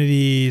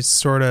community's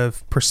sort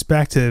of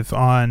perspective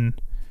on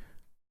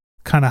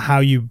kind of how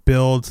you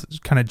build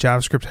kind of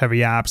JavaScript heavy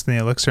apps in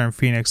the Elixir and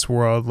Phoenix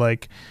world?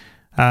 Like,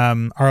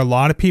 are a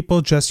lot of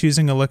people just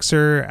using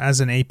Elixir as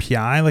an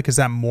API? Like, is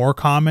that more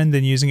common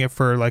than using it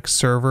for like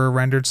server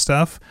rendered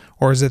stuff?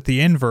 Or is it the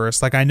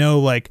inverse? Like, I know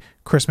like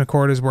Chris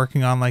McCord is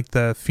working on like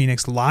the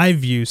Phoenix Live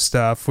View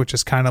stuff, which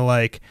is kind of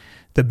like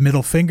the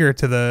middle finger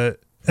to the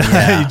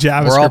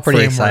JavaScript We're all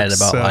pretty framework, excited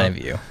about Live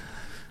View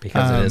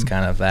because it is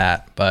kind of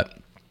that. But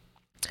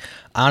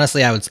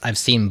honestly, I've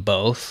seen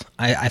both.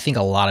 I think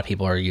a lot of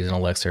people are using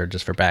Elixir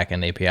just for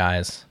backend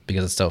APIs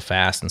because it's so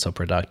fast and so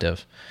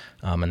productive.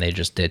 And they're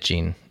just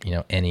ditching,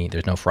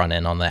 there's no front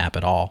end on the app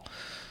at all.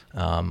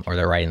 Or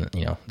they're writing,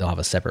 they'll have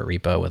a separate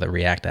repo with a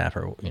React app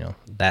or,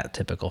 that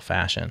typical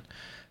fashion.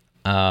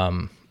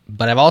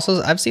 But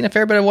I've seen a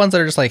fair bit of ones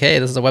that are just like, hey,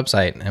 this is a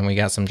website and we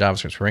got some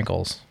JavaScript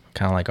sprinkles,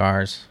 kind of like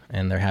ours,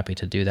 and they're happy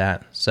to do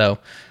that. So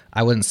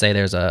I wouldn't say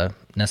there's a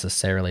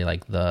necessarily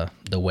like the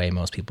way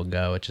most people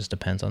go. It just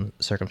depends on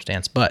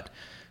circumstance. But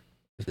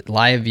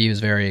Live View is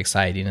very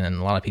exciting, and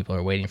a lot of people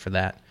are waiting for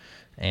that.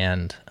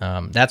 And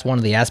that's one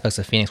of the aspects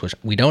of Phoenix which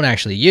we don't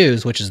actually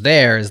use, which is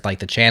like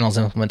the channels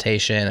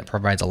implementation. It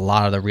provides a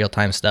lot of the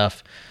real-time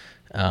stuff.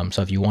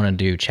 So if you want to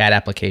do chat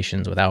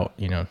applications without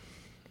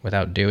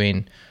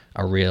doing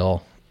a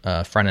real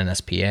front-end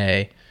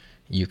SPA,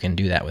 you can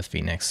do that with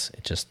Phoenix.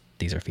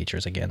 These are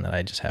features, again, that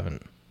I just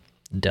haven't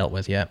dealt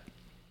with yet.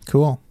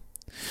 Cool.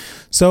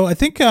 So I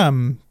think,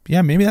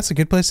 maybe that's a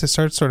good place to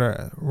start sort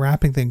of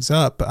wrapping things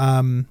up.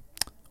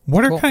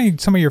 What are kind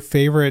of some of your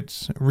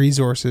favorite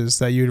resources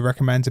that you would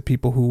recommend to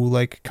people who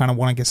like kind of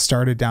want to get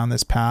started down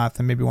this path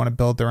and maybe want to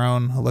build their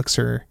own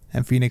Elixir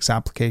and Phoenix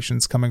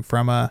applications coming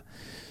from a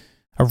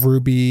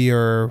Ruby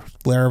or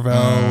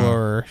Laravel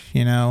or,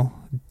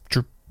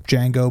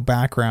 Django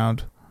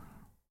background?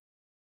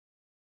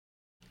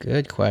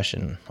 Good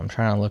question. I'm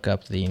trying to look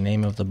up the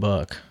name of the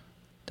book.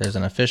 There's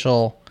an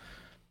official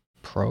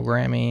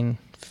Programming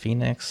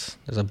Phoenix.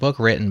 There's a book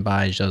written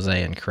by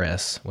Jose and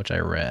Chris, which I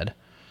read.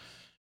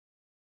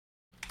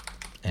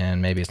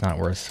 And maybe it's not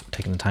worth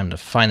taking the time to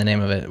find the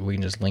name of it. We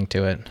can just link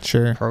to it.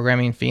 Sure.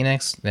 Programming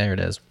Phoenix. There it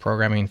is.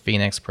 Programming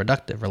Phoenix.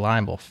 Productive,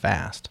 reliable,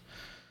 fast.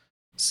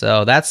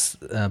 So that's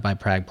by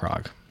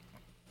Pragprog.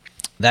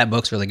 That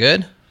book's really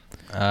good.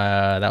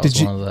 That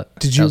was one of the...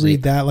 Did you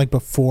read that like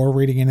before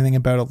reading anything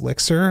about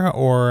Elixir?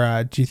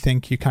 Or do you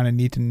think you kind of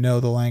need to know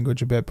the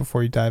language a bit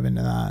before you dive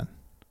into that?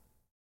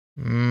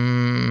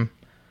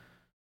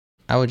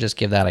 I would just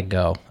give that a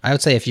go. I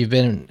would say if you're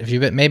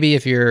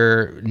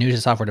new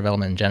to software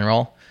development in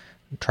general,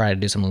 try to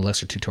do some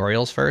Elixir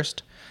tutorials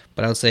first.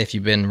 But I would say if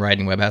you've been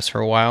writing web apps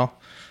for a while,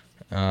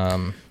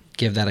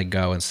 give that a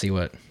go and see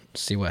what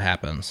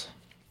happens.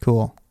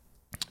 Cool.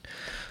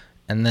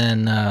 And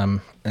then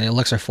the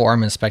Elixir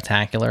forum is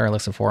spectacular.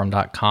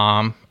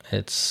 elixirforum.com.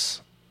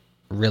 It's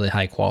really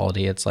high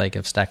quality. It's like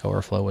if Stack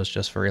Overflow was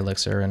just for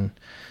Elixir and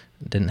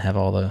didn't have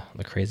all the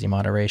crazy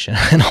moderation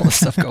and all the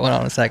stuff going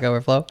on in Stack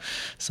Overflow.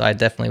 So I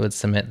definitely would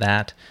submit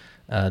that.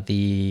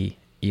 The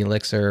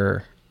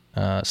Elixir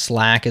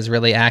Slack is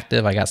really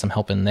active. I got some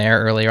help in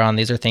there earlier on.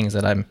 These are things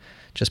that I'm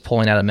just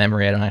pulling out of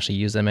memory. I don't actually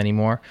use them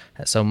anymore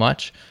so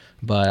much,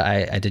 but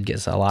I did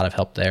get a lot of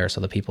help there.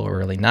 So the people are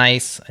really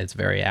nice. It's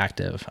very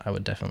active. I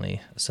would definitely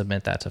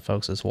submit that to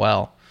folks as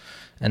well.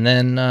 And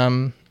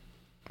then,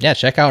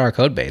 check out our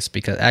code base,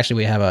 because actually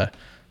we have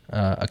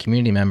a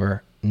community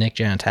member, Nick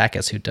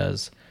Janatakis, who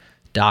does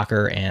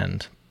Docker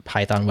and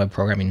Python web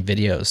programming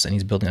videos, and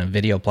he's building a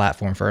video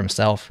platform for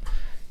himself.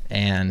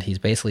 And he's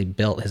basically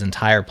built his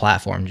entire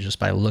platform just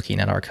by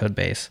looking at our code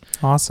base.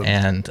 Awesome.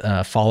 And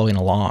following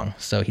along.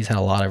 So he's had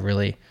a lot of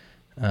really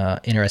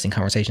interesting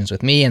conversations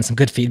with me and some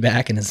good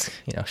feedback, and has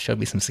showed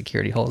me some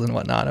security holes and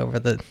whatnot over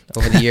the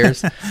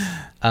years.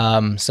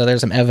 So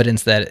there's some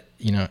evidence that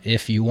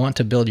if you want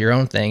to build your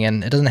own thing,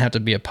 and it doesn't have to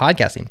be a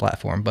podcasting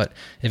platform, but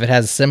if it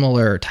has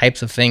similar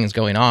types of things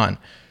going on,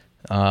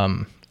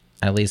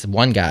 at least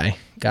one guy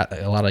got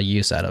a lot of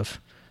use out of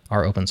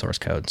our open source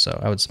code. So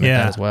I would submit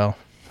that as well.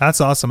 That's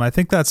awesome. I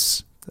think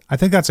that's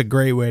a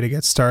great way to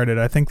get started.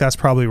 I think that's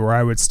probably where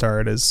I would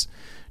start, is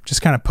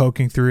just kind of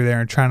poking through there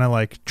and trying to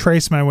like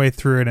trace my way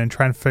through it and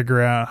trying to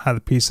figure out how the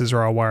pieces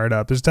are all wired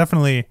up. There's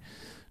definitely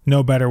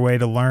no better way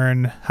to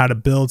learn how to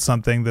build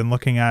something than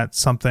looking at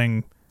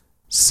something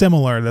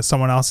similar that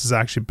someone else has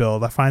actually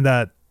built. I find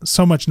that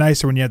so much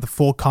nicer when you have the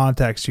full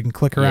context. You can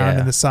click around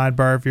in the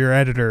sidebar of your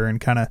editor and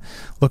kind of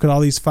look at all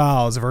these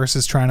files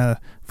versus trying to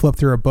flip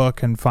through a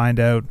book and find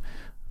out,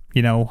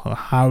 you know,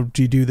 how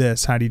do you do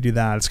this? How do you do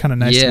that? It's kind of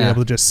nice to be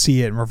able to just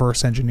see it and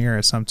reverse engineer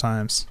it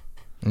sometimes.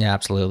 Yeah,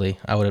 absolutely.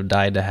 I would have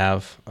died to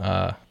have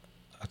a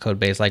code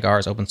base like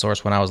ours, open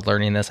source. When I was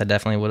learning this, I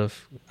definitely would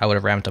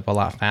have ramped up a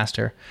lot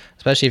faster,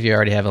 especially if you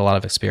already have a lot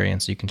of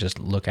experience. You can just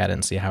look at it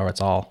and see how it's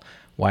all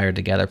wired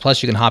together.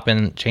 Plus, you can hop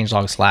in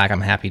changelog Slack.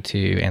 I'm happy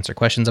to answer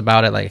questions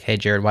about it, like, hey,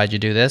 Jared, why'd you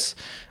do this?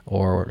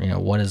 Or, you know,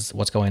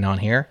 what's going on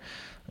here?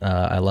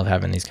 I love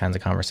having these kinds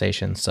of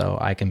conversations, so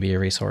I can be a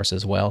resource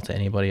as well to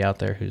anybody out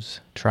there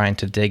who's trying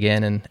to dig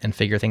in and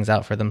figure things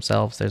out for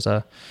themselves. There's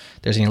an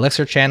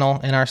Elixir channel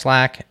in our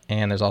Slack,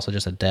 and there's also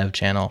just a dev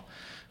channel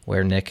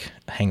where Nick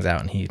hangs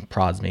out and he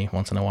prods me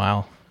once in a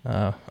while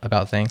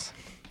about things.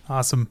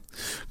 Awesome.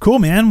 Cool,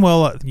 man.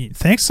 Well,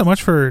 thanks so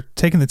much for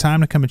taking the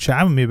time to come and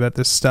chat with me about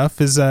this stuff.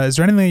 Is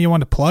there anything you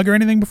want to plug or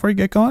anything before you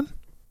get going?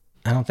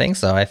 I don't think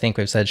so. I think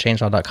we've said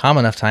changelog.com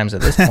enough times at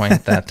this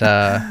point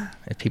that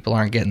if people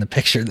aren't getting the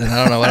picture, then I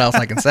don't know what else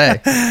I can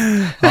say.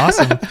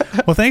 Awesome.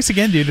 Well, thanks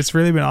again, dude. It's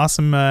really been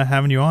awesome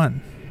having you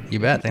on. You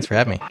bet. Thanks for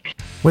having me.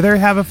 Well, there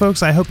you have it,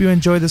 folks. I hope you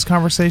enjoyed this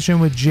conversation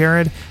with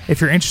Jared. If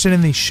you're interested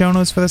in the show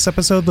notes for this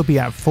episode, they'll be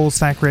at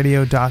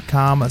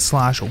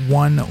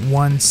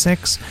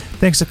fullstackradio.com/116.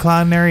 Thanks to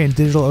Cloudinary and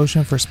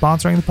DigitalOcean for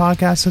sponsoring the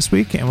podcast this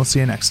week, and we'll see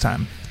you next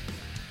time.